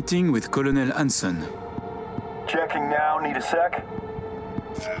have a meeting with Colonel Hansen. Checking now, need a sec?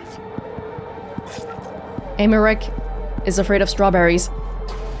 Emmerich is afraid of strawberries.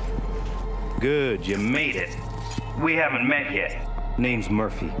 Good, you made it. We haven't met yet. Name's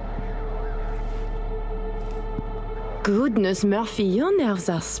Murphy. Goodness, Murphy, your nerves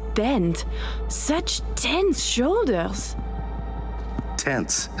are spent. Such tense shoulders.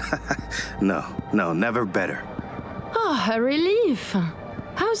 Tense? No, never better. Oh, a relief.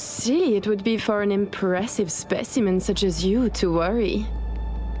 How silly it would be for an impressive specimen such as you to worry.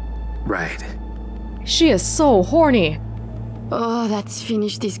 Right. She is so horny. Oh, let's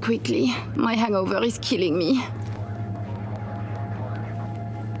finish this quickly. My hangover is killing me.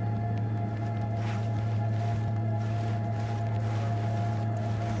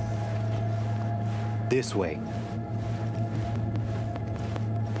 This way.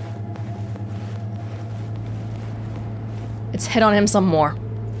 Let's hit on him some more.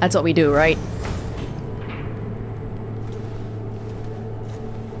 That's what we do, right?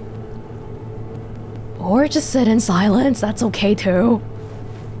 Or just sit in silence, that's okay too.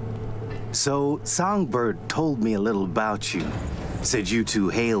 So, Songbird told me a little about you. Said you two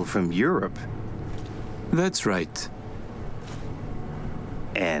hail from Europe. That's right.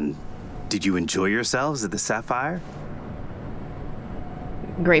 And did you enjoy yourselves at the Sapphire?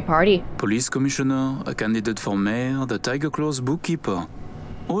 Great party. Police commissioner, a candidate for mayor, the Tiger Claw's bookkeeper.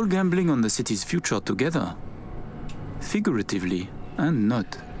 All gambling on the city's future together. Figuratively, and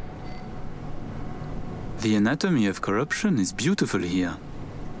not. The anatomy of corruption is beautiful here.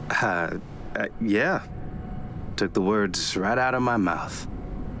 Yeah. Took the words right out of my mouth.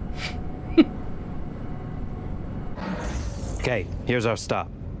 Okay, here's our stop.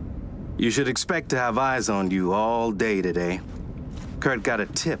 You should expect to have eyes on you all day today. Kurt got a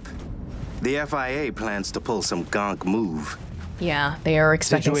tip. The FIA plans to pull some gonk move. Yeah, they are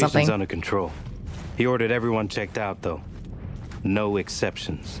expecting Situation's something. under control. He ordered everyone checked out, though. No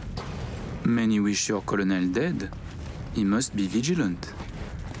exceptions. Many wish your colonel dead. He must be vigilant.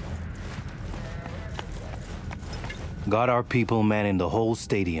 Got our people manning the whole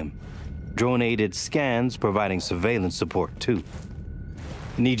stadium. Drone-aided scans providing surveillance support, too.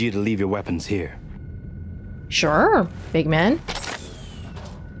 Need you to leave your weapons here. Sure, big man.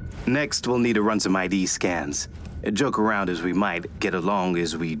 Next, we'll need to run some ID scans. Joke around as we might, get along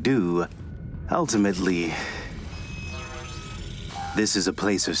as we do. Ultimately, this is a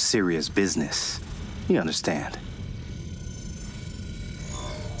place of serious business. You understand?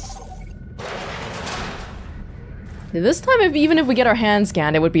 This time, even if we get our hands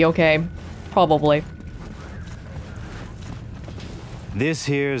scanned, it would be okay. Probably. This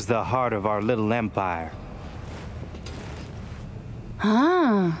here's the heart of our little empire.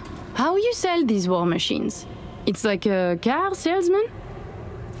 Ah, how you sell these war machines? It's like a car salesman?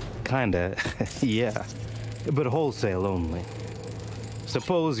 Kinda, yeah. But wholesale only.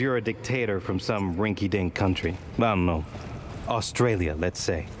 Suppose you're a dictator from some rinky-dink country. I don't know. Australia, let's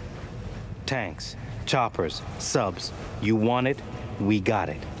say. Tanks, choppers, subs. You want it, we got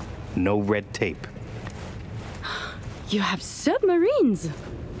it. No red tape. You have submarines?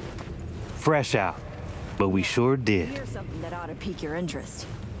 Fresh out. but we sure did. Here's something that ought to pique your interest.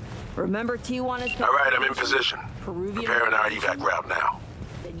 Remember Tijuana's... All right, I'm in position. Preparing our evac route now.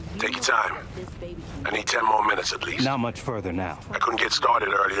 Take your time. I need 10 more minutes at least. Not much further now. I couldn't get started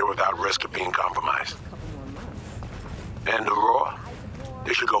earlier without risk of being compromised. And Aurora,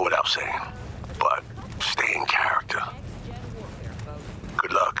 this should go without saying, but stay in character.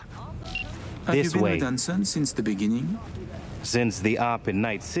 Good luck. Have This you been way. with Hansen since the beginning? Since the op in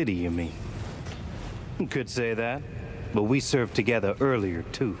Night City, you mean? Could say that, but we served together earlier,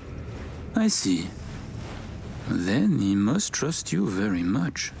 too. I see. Then he must trust you very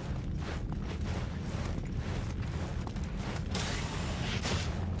much.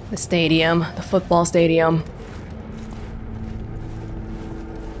 The stadium, the football stadium.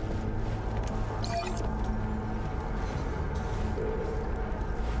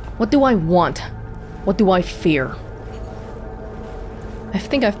 What do I want? What do I fear? I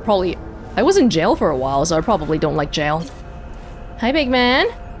think I've probably... I was in jail for a while, so I probably don't like jail. Hi, big man.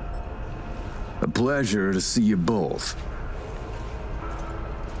 A pleasure to see you both.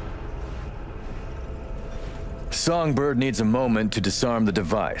 Songbird needs a moment to disarm the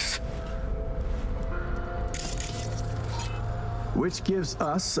device. Which gives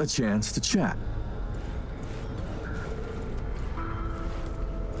us a chance to chat.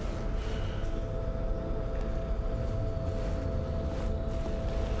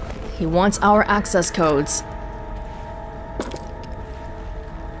 He wants our access codes.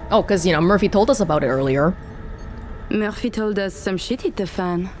 Oh, because, you know, Murphy told us about it earlier. Murphy told us some shit hit the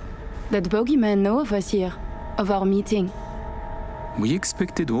fan. That bogeyman know of us here, of our meeting. We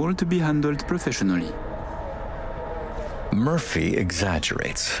expected all to be handled professionally. Murphy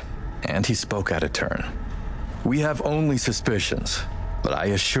exaggerates, and he spoke out of turn. We have only suspicions, but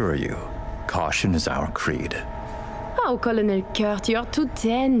I assure you, caution is our creed. Oh, Colonel Kurt, you're too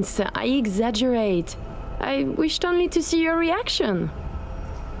tense. I exaggerate. I wished only to see your reaction.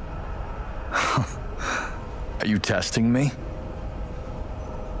 Are you testing me?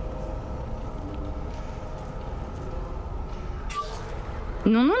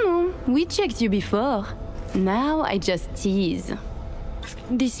 No. We checked you before. Now I just tease.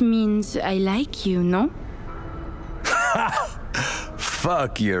 This means I like you, no?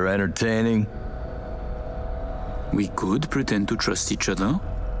 Fuck, you're entertaining. We could pretend to trust each other,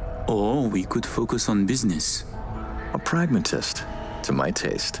 or we could focus on business. A pragmatist, to my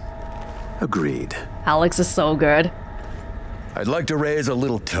taste. Agreed. Alex is so good. I'd like to raise a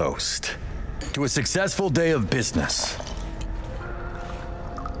little toast to a successful day of business.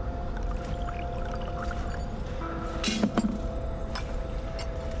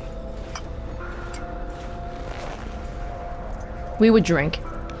 We would drink.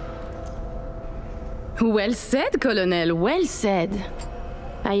 Well said, Colonel, well said.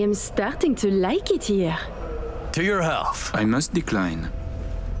 I am starting to like it here. To your health. I must decline.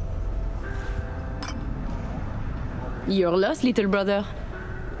 You're lost, little brother.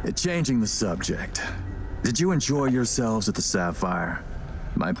 Changing the subject. Did you enjoy yourselves at the Sapphire?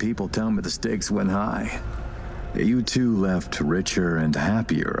 My people tell me the stakes went high. You two left richer and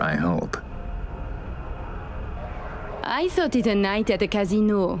happier, I hope. I thought it a night at a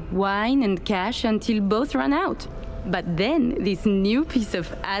casino, wine and cash until both ran out. But then this new piece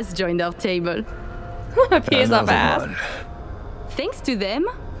of ass joined our table. A piece of ass. Thanks to them,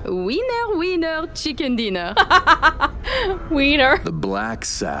 winner, chicken dinner. Wiener. The Black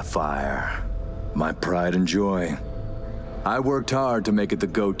Sapphire. My pride and joy. I worked hard to make it the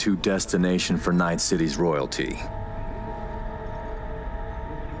go-to destination for Night City's royalty.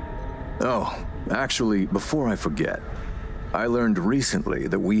 Oh, actually, before I forget, I learned recently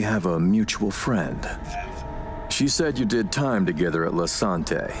that we have a mutual friend. She said you did time together at La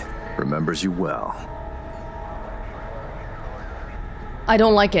Sante. Remembers you well. I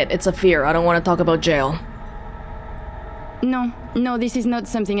don't like it. It's a fear. I don't want to talk about jail. No, this is not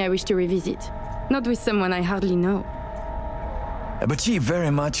something I wish to revisit. Not with someone I hardly know. But she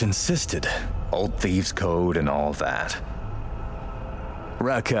very much insisted. Old Thieves' Code and all that.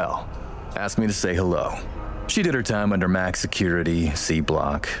 Raquel asked me to say hello. She did her time under max security, C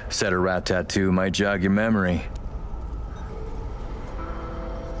block. Said her rat tattoo might jog your memory.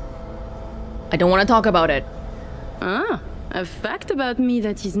 I don't want to talk about it. Ah, a fact about me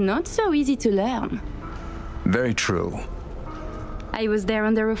that is not so easy to learn. Very true. I was there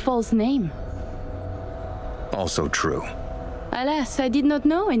under a false name. Also true. Alas, I did not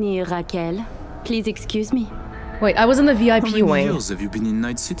know any Raquel. Please excuse me. Wait, I was in the VIP How many wing. years have you been in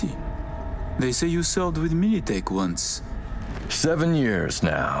Night City? They say you served with Militech once. 7 years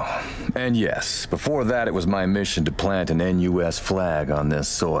now. And yes, before that it was my mission to plant an NUS flag on this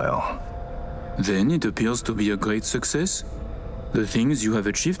soil. Then it appears to be a great success. The things you have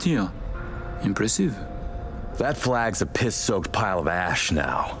achieved here. Impressive. That flag's a piss-soaked pile of ash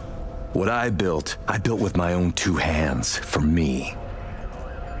now. What I built with my own two hands, for me.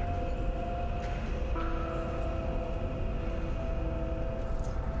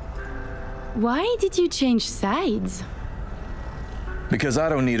 Why did you change sides? Because I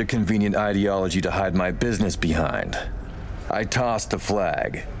don't need a convenient ideology to hide my business behind. I tossed the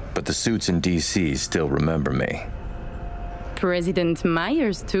flag, but the suits in DC still remember me. President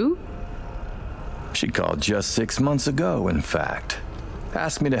Myers, too? She called just 6 months ago, in fact.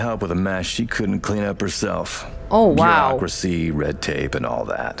 Asked me to help with a mess she couldn't clean up herself. Oh, wow. Bureaucracy, red tape, and all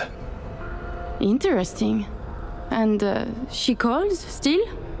that. Interesting. And she calls still?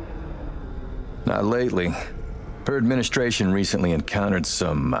 Not lately. Her administration recently encountered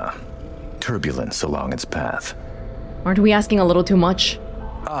some turbulence along its path. Aren't we asking a little too much?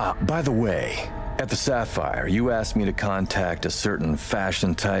 Ah, by the way, at the Sapphire, you asked me to contact a certain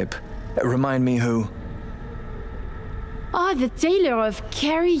fashion type. Remind me who? Oh, the tailor of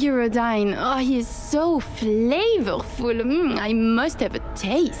Carrie Eurodyne. Oh, he is so flavorful. I must have a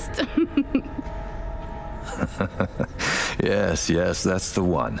taste. Yes, that's the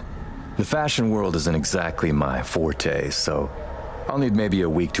one. The fashion world isn't exactly my forte, so I'll need maybe a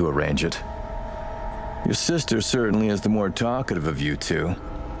week to arrange it. Your sister certainly is the more talkative of you two.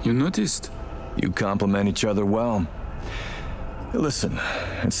 You noticed? You complement each other well. Listen,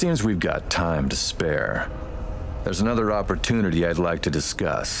 it seems we've got time to spare. There's another opportunity I'd like to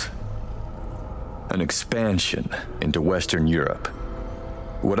discuss. An expansion into Western Europe.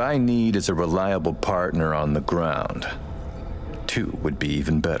 What I need is a reliable partner on the ground. 2 would be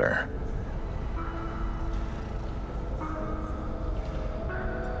even better.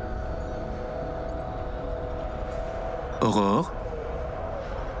 Aurore?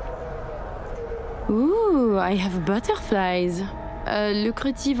 Ooh, I have butterflies. A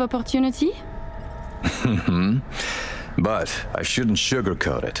lucrative opportunity? But I shouldn't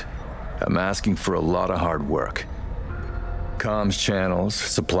sugarcoat it. I'm asking for a lot of hard work. Comms channels,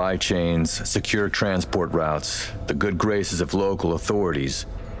 supply chains, secure transport routes, the good graces of local authorities.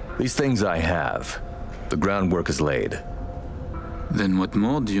 These things I have. The groundwork is laid. Then what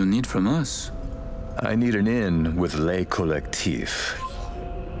more do you need from us? I need an in with Les Collectifs.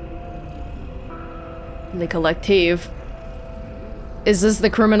 The Collective. Is this the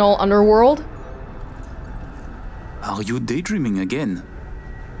criminal underworld? Are you daydreaming again?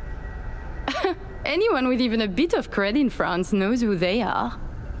 Anyone with even a bit of cred in France knows who they are.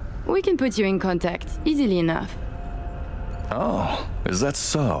 We can put you in contact, easily enough. Oh, is that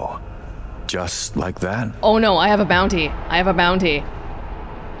so? Just like that? Oh no, I have a bounty. I have a bounty.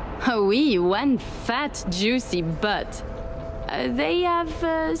 Oh oui, one fat, juicy butt. They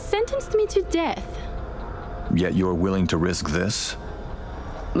have sentenced me to death. Yet you're willing to risk this?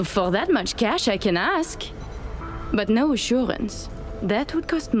 For that much cash, I can ask. But no assurance. That would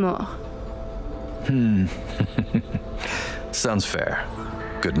cost more. Sounds fair.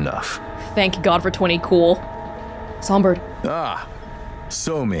 Good enough. Thank God for 20 cool. Songbird. Ah,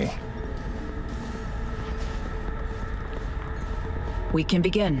 so me. We can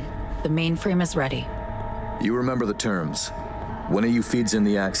begin. The mainframe is ready. You remember the terms. One of you feeds in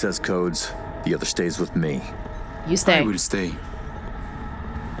the access codes, the other stays with me. You stay. I will stay.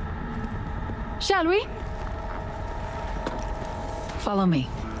 Shall we? Follow me.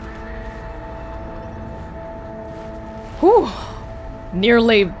 Whew.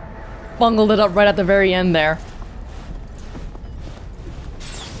 Nearly bungled it up right at the very end there.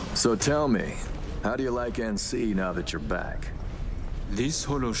 So tell me, how do you like NC now that you're back? This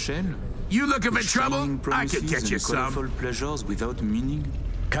hollow shell? You looking for trouble? I could get you some. Pleasures without meaning?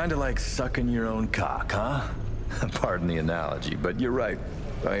 Kinda like sucking your own cock, huh? Pardon the analogy, but you're right.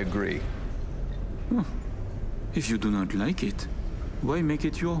 I agree. Huh. If you do not like it, why make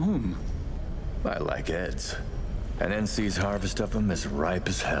it your home? I like Ed's. And NC's harvest of them is ripe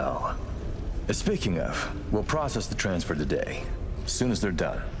as hell. Speaking of, we'll process the transfer today, as soon as they're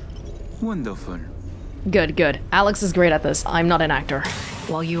done. Wonderful. Good, good. Alex is great at this. I'm not an actor.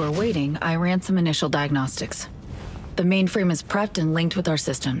 While you were waiting, I ran some initial diagnostics. The mainframe is prepped and linked with our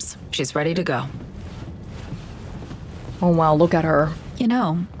systems. She's ready to go. Oh wow, look at her. You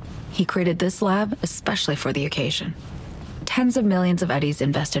know, he created this lab especially for the occasion. Tens of millions of eddies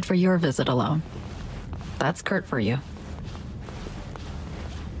invested for your visit alone. That's Kurt for you.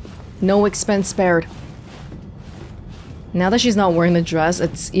 No expense spared. Now that she's not wearing the dress,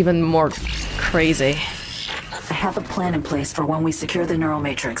 it's even more crazy. I have a plan in place for when we secure the neural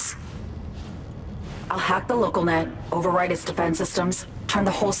matrix. I'll hack the local net, override its defense systems, turn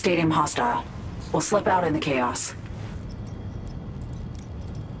the whole stadium hostile. We'll slip out in the chaos.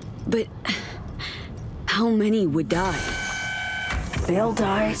 But how many would die? They'll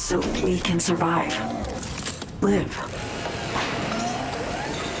die so we can survive. Live.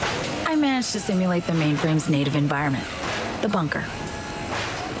 I managed to simulate the mainframe's native environment, the bunker.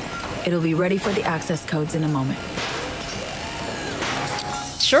 It'll be ready for the access codes in a moment.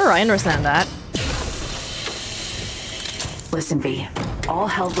 Sure, I understand that. Listen, V. All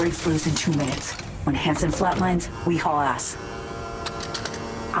hell breaks loose in 2 minutes. When Hansen flatlines, we haul ass.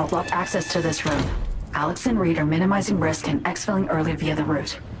 I'll block access to this room. Alex and Reed are minimizing risk and exfilling early via the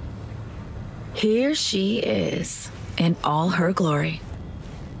route. Here she is, in all her glory.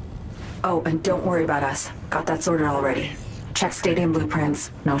 Oh, and don't worry about us. Got that sorted already. Check stadium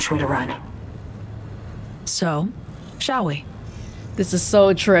blueprints, no way to run. So, shall we? This is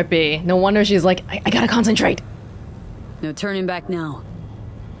so trippy. No wonder she's like, I gotta concentrate. No turning back now.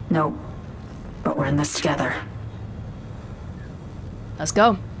 Nope. But we're in this together. Let's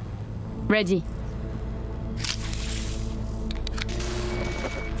go. Ready.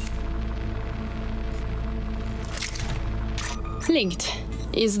 Linked.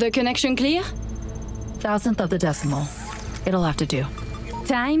 Is the connection clear? 1,000th of the decimal. It'll have to do.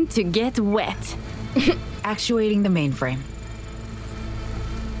 Time to get wet. Actuating the mainframe.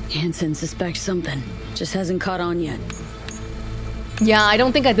 Hansen suspects something. Just hasn't caught on yet. Yeah, I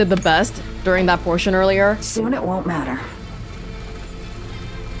don't think I did the best during that portion earlier. Soon it won't matter.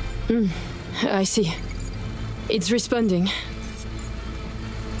 I see. It's responding.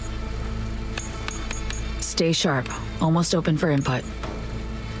 Stay sharp. Almost open for input.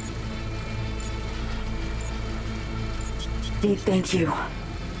 Pete, thank you.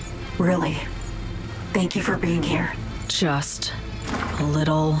 Really. Thank you for being here. Just a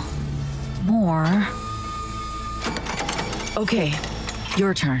little more. Okay,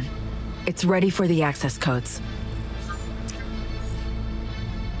 your turn. It's ready for the access codes.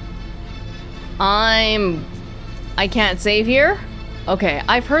 I can't save here? Okay,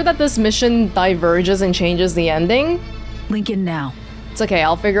 I've heard that this mission diverges and changes the ending. Link in now. It's okay,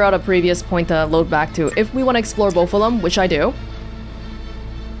 I'll figure out a previous point to load back to if we want to explore both of them, which I do.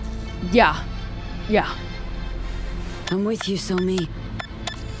 Yeah. Yeah. I'm with you, Somi.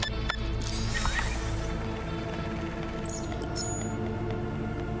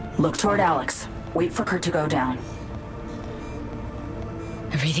 Look toward Alex. Wait for Kurt to go down.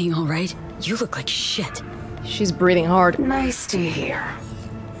 Everything all right? You look like shit. She's breathing hard. Nice to hear.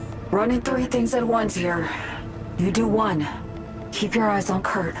 Running 3 things at once here. You do 1. Keep your eyes on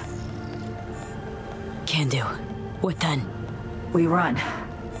Kurt. Can do. What then? We run.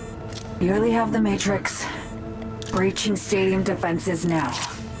 Nearly have the Matrix. Breaching stadium defenses now.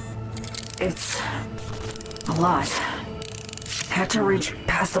 It's a lot. Had to reach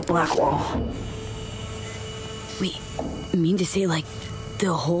past the black wall. Wait, you mean to say like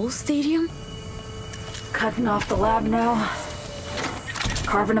the whole stadium? Cutting off the lab now.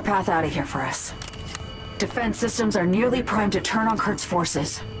 Carving a path out of here for us. Defense systems are nearly primed to turn on Kurt's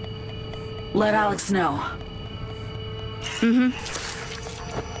forces. Let Alex know.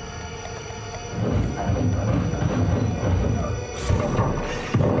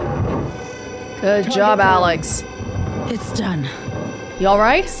 Good job, Alex. It's done. You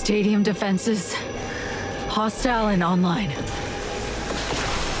alright? Stadium defenses. Hostile and online.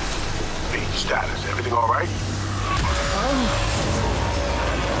 Hey, status. Everything alright?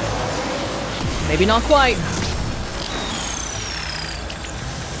 Maybe not quite.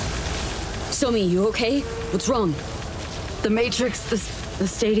 Somi, you okay? What's wrong? The Matrix, the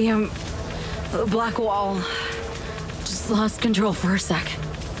stadium, the black wall. Just lost control for a sec.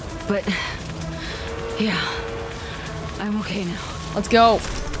 But, yeah, I'm okay now. Let's go.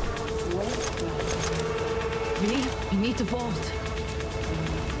 We need to bolt.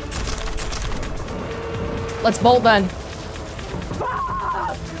 Let's bolt then.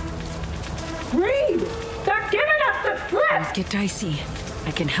 Reed! They're giving us the slip! Things get dicey.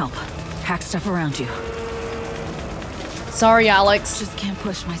 I can help. Hack stuff around you. Sorry, Alex. Just can't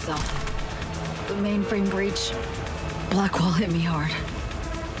push myself. The mainframe breach. Blackwall hit me hard.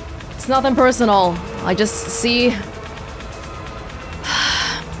 It's nothing personal. I just see...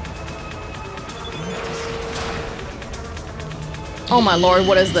 Oh my lord,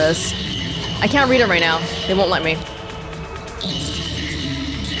 what is this? I can't read it right now. They won't let me.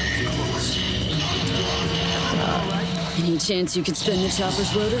 Any chance you could spin the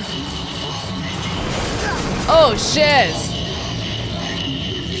chopper's rotor? Oh, shiz!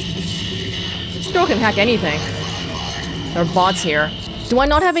 This girl can hack anything. There are bots here. Do I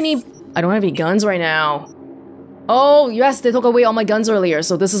not have any... I don't have any guns right now. Oh, yes, they took away all my guns earlier,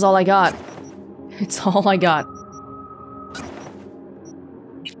 so this is all I got. It's all I got.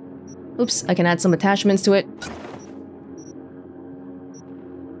 Oops, I can add some attachments to it.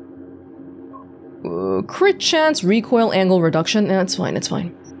 Crit chance, recoil angle reduction. Yeah, it's fine, it's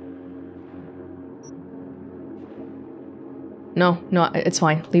fine. No, it's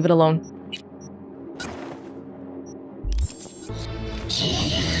fine. Leave it alone.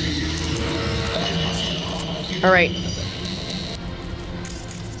 Alright.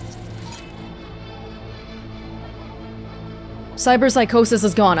 Cyber psychosis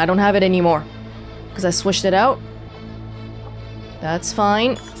is gone. I don't have it anymore. Because I switched it out. That's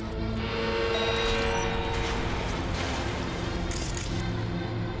fine.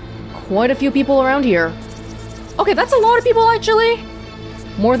 Quite a few people around here. Okay, that's a lot of people actually.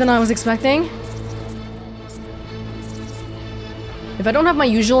 More than I was expecting. If I don't have my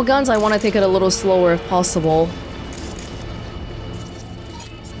usual guns, I want to take it a little slower if possible.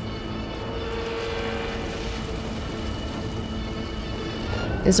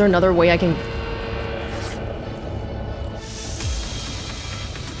 Is there another way I can...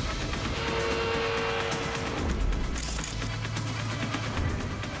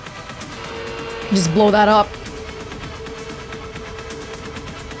 just blow that up.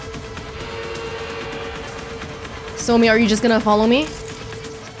 Somi, are you just gonna follow me?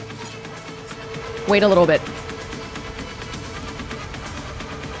 Wait a little bit.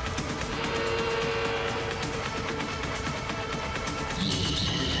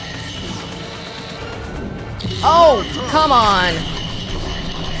 Oh, come on.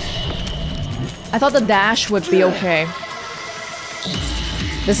 I thought the dash would be okay.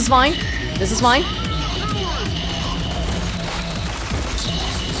 This is fine. This is fine.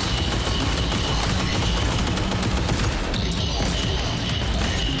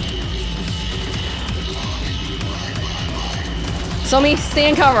 Somi, stay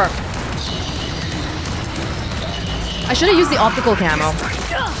in cover. I should have used the optical camo.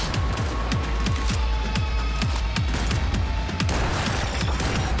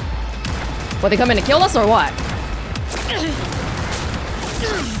 What, they come in to kill us or what?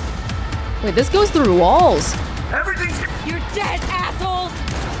 Wait, this goes through walls. Everything's... You're dead, assholes!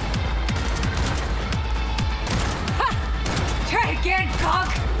 Ha! Try again,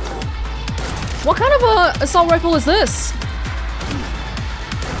 cock! What kind of a assault rifle is this?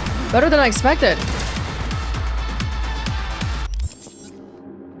 Better than I expected.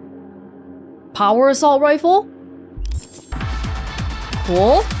 Power assault rifle?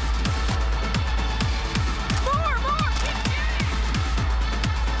 Cool.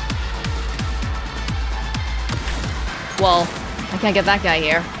 Well, I can't get that guy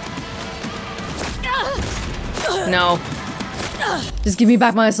here. No. Just give me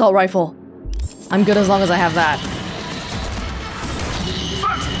back my assault rifle. I'm good as long as I have that.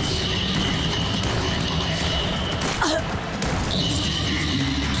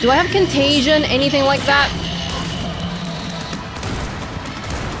 Do I have contagion? Anything like that?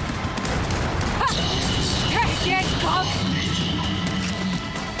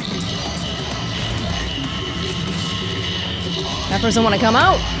 That person want to come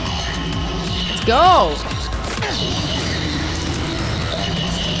out? Let's go!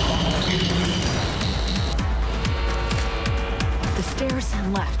 The stairs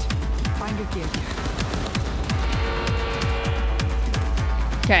and left. Find your gear.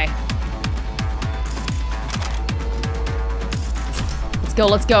 Okay. Let's go,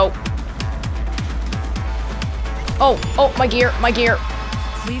 let's go. Oh, my gear, my gear.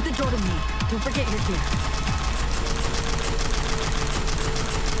 Leave the door to me. Don't forget your gear.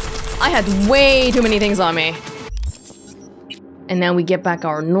 I had way too many things on me. And now we get back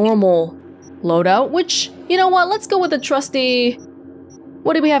our normal loadout, which, you know what, let's go with the trusty...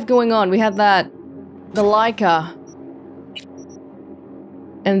 What do we have going on? We had that... the Leica.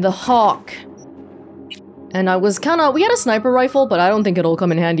 And the Hawk. And I was kinda... we had a sniper rifle, but I don't think it'll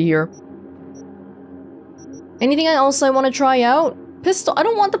come in handy here. Anything else I want to try out? Pistol... I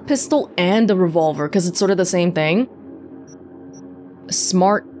don't want the pistol and the revolver, because it's sort of the same thing.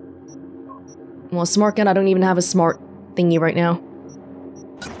 Smart... Well, smart gun, I don't even have a smart thingy right now.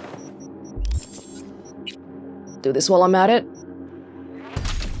 Do this while I'm at it.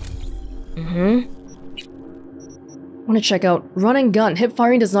 Want to check out run and gun. Hip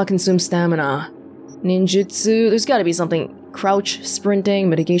firing does not consume stamina. Ninjutsu. There's got to be something. Crouch, sprinting,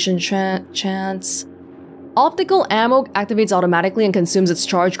 mitigation chance. Optical ammo activates automatically and consumes its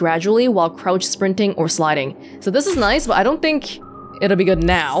charge gradually while crouch, sprinting, or sliding. So this is nice, but I don't think it'll be good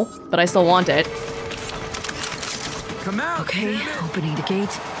now. But I still want it. Come out. Okay, opening the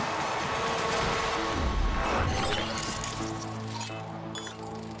gate.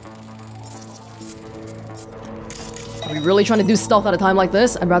 Are we really trying to do stealth at a time like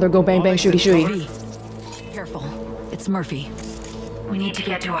this? I'd rather go bang bang shooty shooty. Careful. It's Murphy. We need to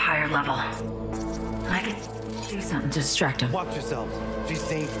get to a higher level. I can do something to distract him. Watch yourselves. She's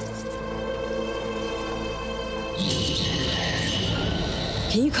dangerous.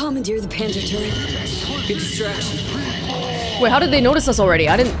 Can you commandeer the Panther turret? Good distraction. Wait, how did they notice us already?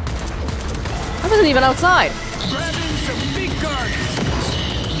 I wasn't even outside. Grabbing some big guns.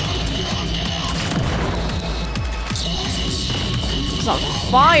 It's on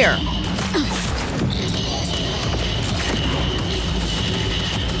fire.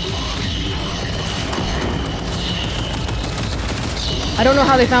 I don't know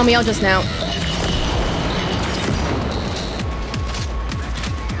how they found me out just now.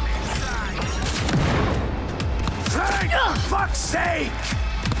 For fuck's sake!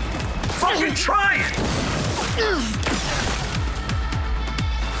 Fucking try it!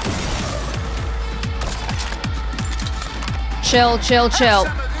 Chill, chill, chill.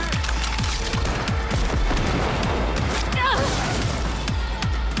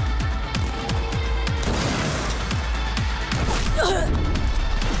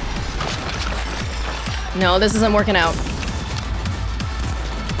 No, this isn't working out.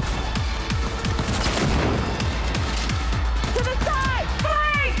 To the side!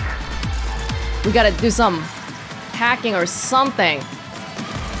 Flank! We gotta do some hacking or something.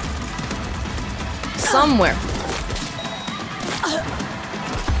 Somewhere.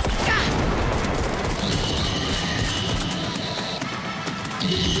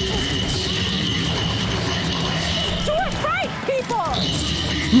 Do it right,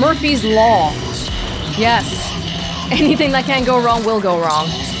 people! Murphy's Law. Yes. Anything that can't go wrong will go wrong.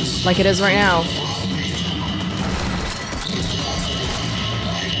 Like it is right now.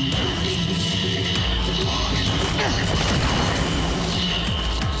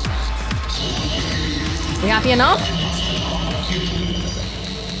 We happy enough?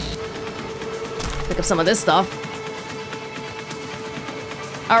 Pick up some of this stuff.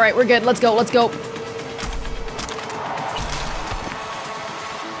 Alright, we're good. Let's go, let's go.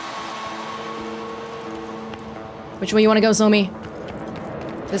 Which way you want to go, Somi?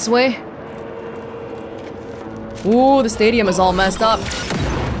 This way? Ooh, the stadium is all messed up.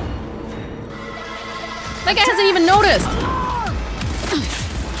 That guy hasn't even noticed!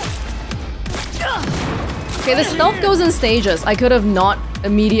 Okay, the stealth goes in stages. I could have not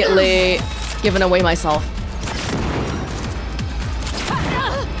immediately given away myself.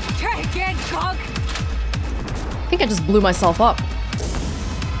 Try again, Gog! I think I just blew myself up.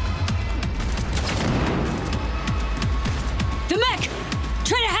 The mech!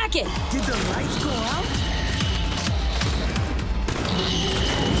 Try to hack it! Did the lights go out?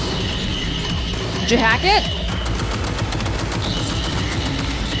 Did you hack it?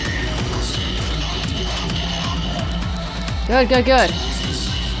 Good, good, good.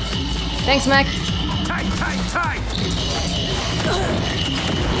 Thanks, mech. Tight, tight, tight!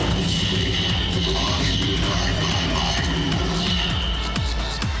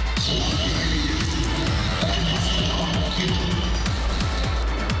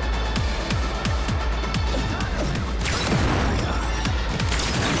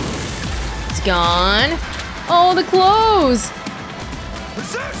 It's gone. Oh, the clothes!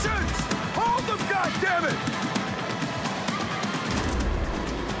 Positions! Hold them, goddammit!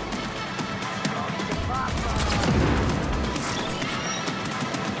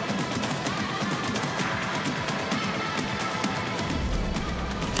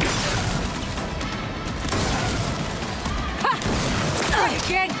 Try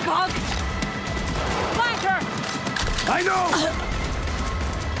again, Gog! Flanker! I know!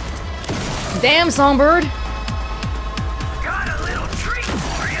 Damn, Songbird! Got a little treat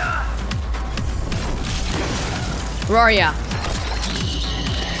for ya! Where are ya?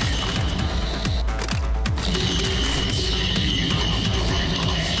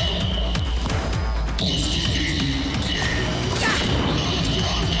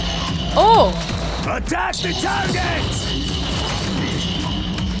 Oh! Attack the target!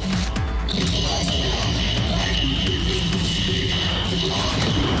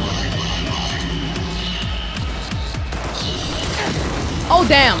 Oh,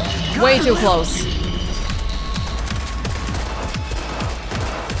 damn! Way too close.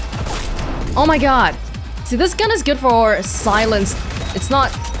 Oh my god. See, this gun is good for silence. It's not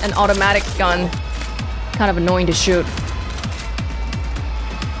an automatic gun. Kind of annoying to shoot.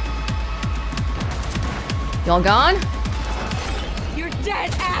 Y'all gone? You're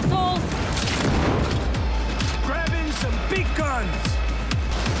dead, assholes! Grabbing some big guns!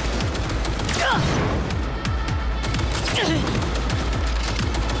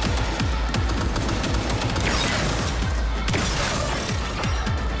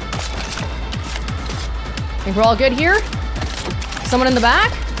 Think we're all good here? Someone in the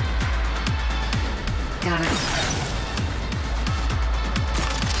back? Got it.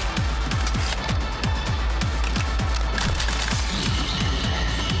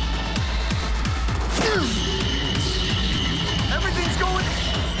 Everything's going.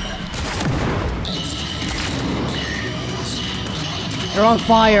 They're on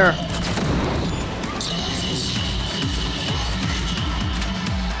fire.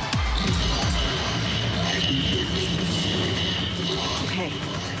 Okay,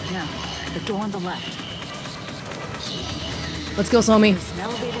 now, the door on the left. Let's go, Somi. There's an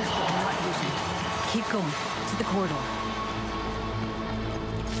elevator, but we're not using it. Keep going, to the corridor.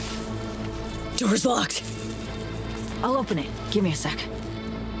 Door's locked. I'll open it. Give me a sec.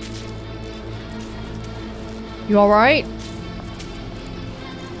 You alright?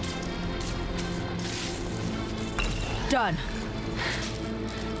 Done.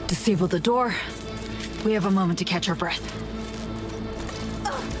 Disable the door. We have a moment to catch our breath.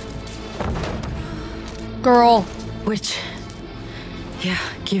 Girl. Which... Yeah,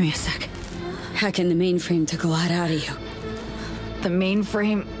 give me a sec. Hacking the mainframe took a lot out of you. The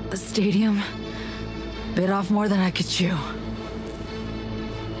mainframe, the stadium... bit off more than I could chew.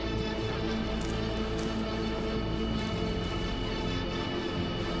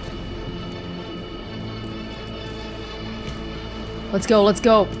 Let's go, let's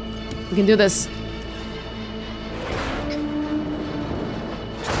go. We can do this.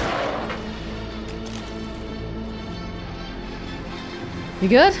 You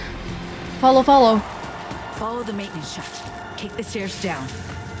good? Follow, follow. Follow the maintenance shaft. Take the stairs down.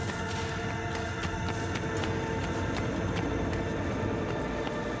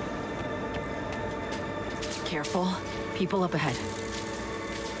 Careful. People up ahead.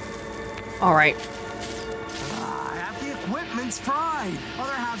 Alright. Half the equipment's fried.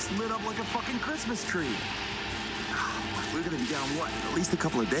 Other half's lit up like a fucking Christmas tree. We're gonna be down, what, at least a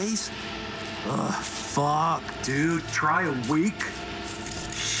couple of days? Ugh, fuck, dude. Try a week?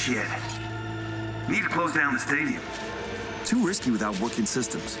 Shit. Need to close down the stadium. Too risky without working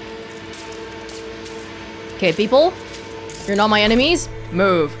systems. Okay, people. You're not my enemies.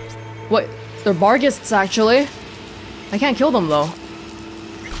 Move. What? They're Bargists, actually. I can't kill them, though.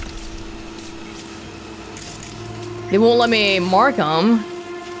 They won't let me mark them.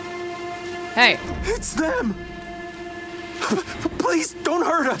 Hey. It's them! Please, don't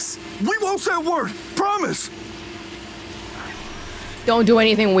hurt us! We won't say a word! Promise! Don't do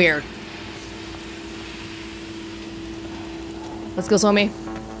anything weird. Let's go, Somi.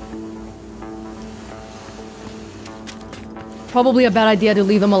 Probably a bad idea to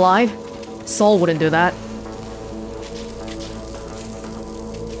leave them alive. Saul wouldn't do that.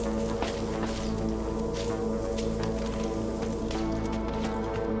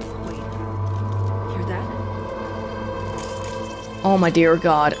 Hear that? Oh my dear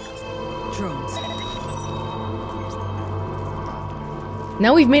God. Drones.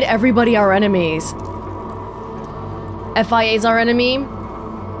 Now we've made everybody our enemies. FIA's our enemy.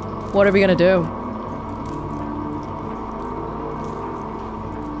 What are we gonna do?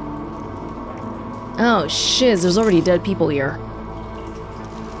 Oh shiz, there's already dead people here.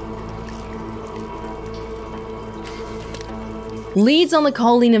 Leads on the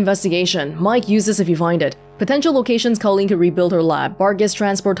Colleen investigation. Mike, use this if you find it. Potential locations Colleen could rebuild her lab. Bargis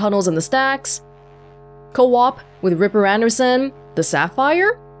transport tunnels in the stacks. Co-op with Ripper Anderson. The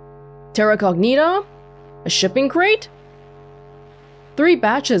Sapphire. Terra Cognita. A shipping crate. 3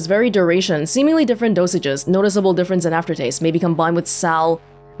 batches, varied duration, seemingly different dosages, noticeable difference in aftertaste, maybe combined with sal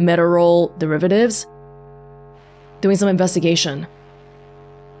metarol derivatives. Doing some investigation.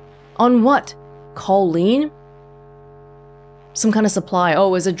 On what? Colleen? Some kind of supply.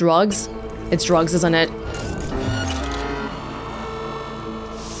 Oh, is it drugs? It's drugs, isn't it?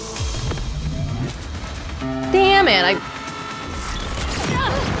 Damn it,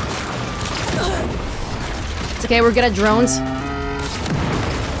 It's okay, we're good at drones.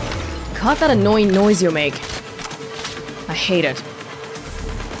 Cut that annoying noise you make. I hate it.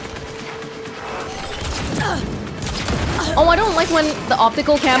 Oh, I don't like when the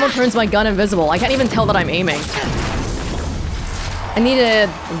optical camo turns my gun invisible. I can't even tell that I'm aiming. I need a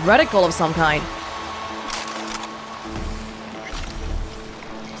reticle of some kind.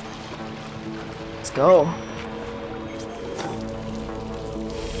 Let's go.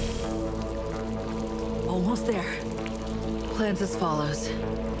 Almost there. Plans as follows.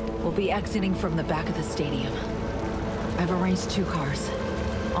 We'll be exiting from the back of the stadium. I've arranged 2 cars.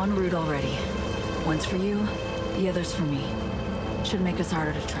 En route already. One's for you, the other's for me. Should make us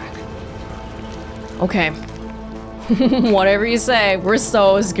harder to track. Okay. Whatever you say, we're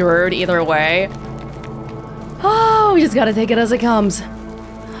so screwed either way. Oh, we just gotta take it as it comes.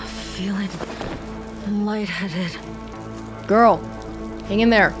 Feeling lightheaded. Girl, hang in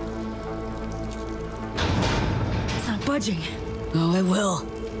there. It's not budging. Oh, it will.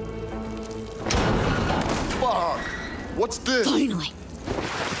 Fuck! What's this? Finally.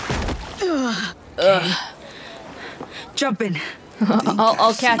 Ugh. Jump in.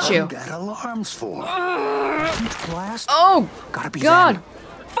 I'll catch you. Got alarms for. Oh, gotta be God. them.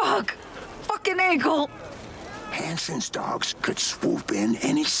 Fuck. Fucking ankle. Hansen's dogs could swoop in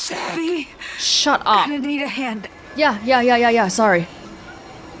any sec. V. Shut up. Gonna need a hand. Yeah, sorry.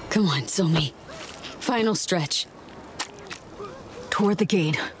 Come on, Somi. Final stretch. Toward the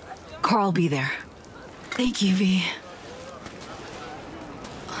gate. Carl'll be there. Thank you, V.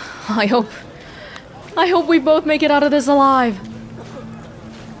 I hope we both make it out of this alive.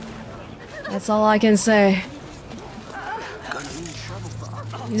 That's all I can say.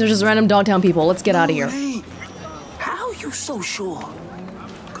 These are just random Dogtown people. Let's get out of here. Hey, how you so sure?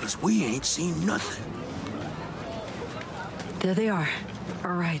 Cause we ain't seen nothing. There they are.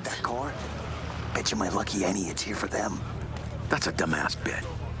 All right. That car? Bet you my lucky Annie it's here for them. That's a dumbass bet.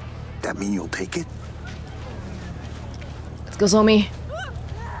 That mean you'll take it? Let's go, Zomi.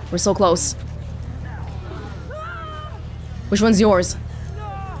 We're so close. Which one's yours?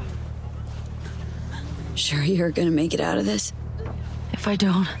 Sure you're gonna make it out of this? If I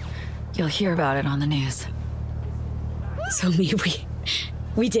don't, you'll hear about it on the news. Somi,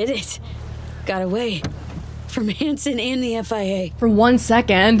 we did it. Got away. From Hansen and the FIA. For 1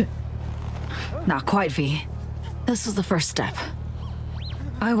 second. Not quite, V. This was the first step.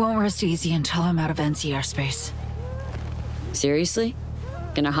 I won't rest easy until I'm out of NC airspace. Seriously?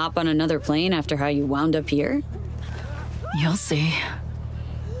 Gonna hop on another plane after how you wound up here? You'll see.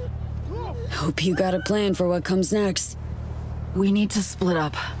 Hope you got a plan for what comes next. We need to split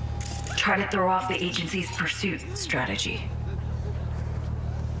up. Try to throw off the agency's pursuit strategy.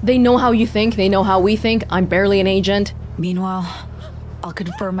 They know how you think. They know how we think. I'm barely an agent. Meanwhile, I'll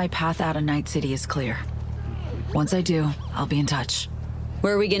confirm my path out of Night City is clear. Once I do, I'll be in touch.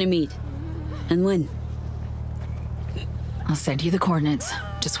 Where are we gonna meet? And when? I'll send you the coordinates.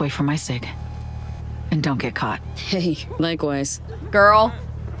 Just wait for my sig. And don't get caught. Hey, likewise. Girl.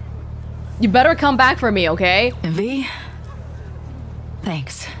 You better come back for me, okay? And V?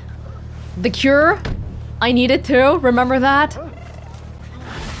 Thanks. The cure? I need it too. Remember that?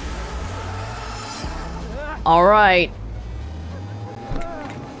 Alright.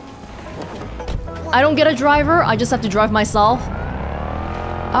 I don't get a driver. I just have to drive myself.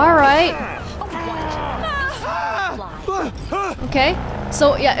 Alright. Okay.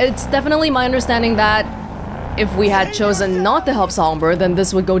 So, yeah, it's definitely my understanding that if we had chosen not to help Songbird, then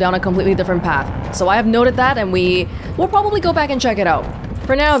this would go down a completely different path. So I have noted that, and we'll probably go back and check it out.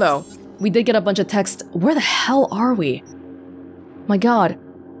 For now, though, we did get a bunch of text. Where the hell are we? My god.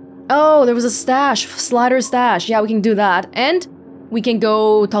 Oh, there was a stash. Slider's stash. Yeah, we can do that. And we can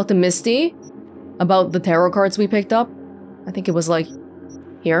go talk to Misty about the tarot cards we picked up. I think it was, like,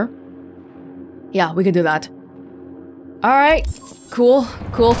 here. Yeah, we could do that. Alright. Cool.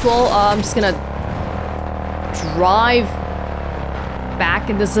 I'm just gonna drive back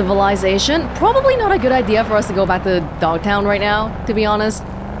into civilization. Probably not a good idea for us to go back to Dogtown right now, to be honest.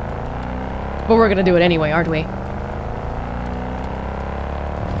 But we're gonna do it anyway, aren't we?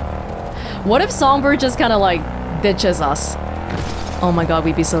 What if Songbird just kind of like ditches us? Oh my god,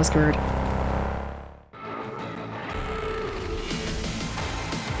 we'd be so screwed.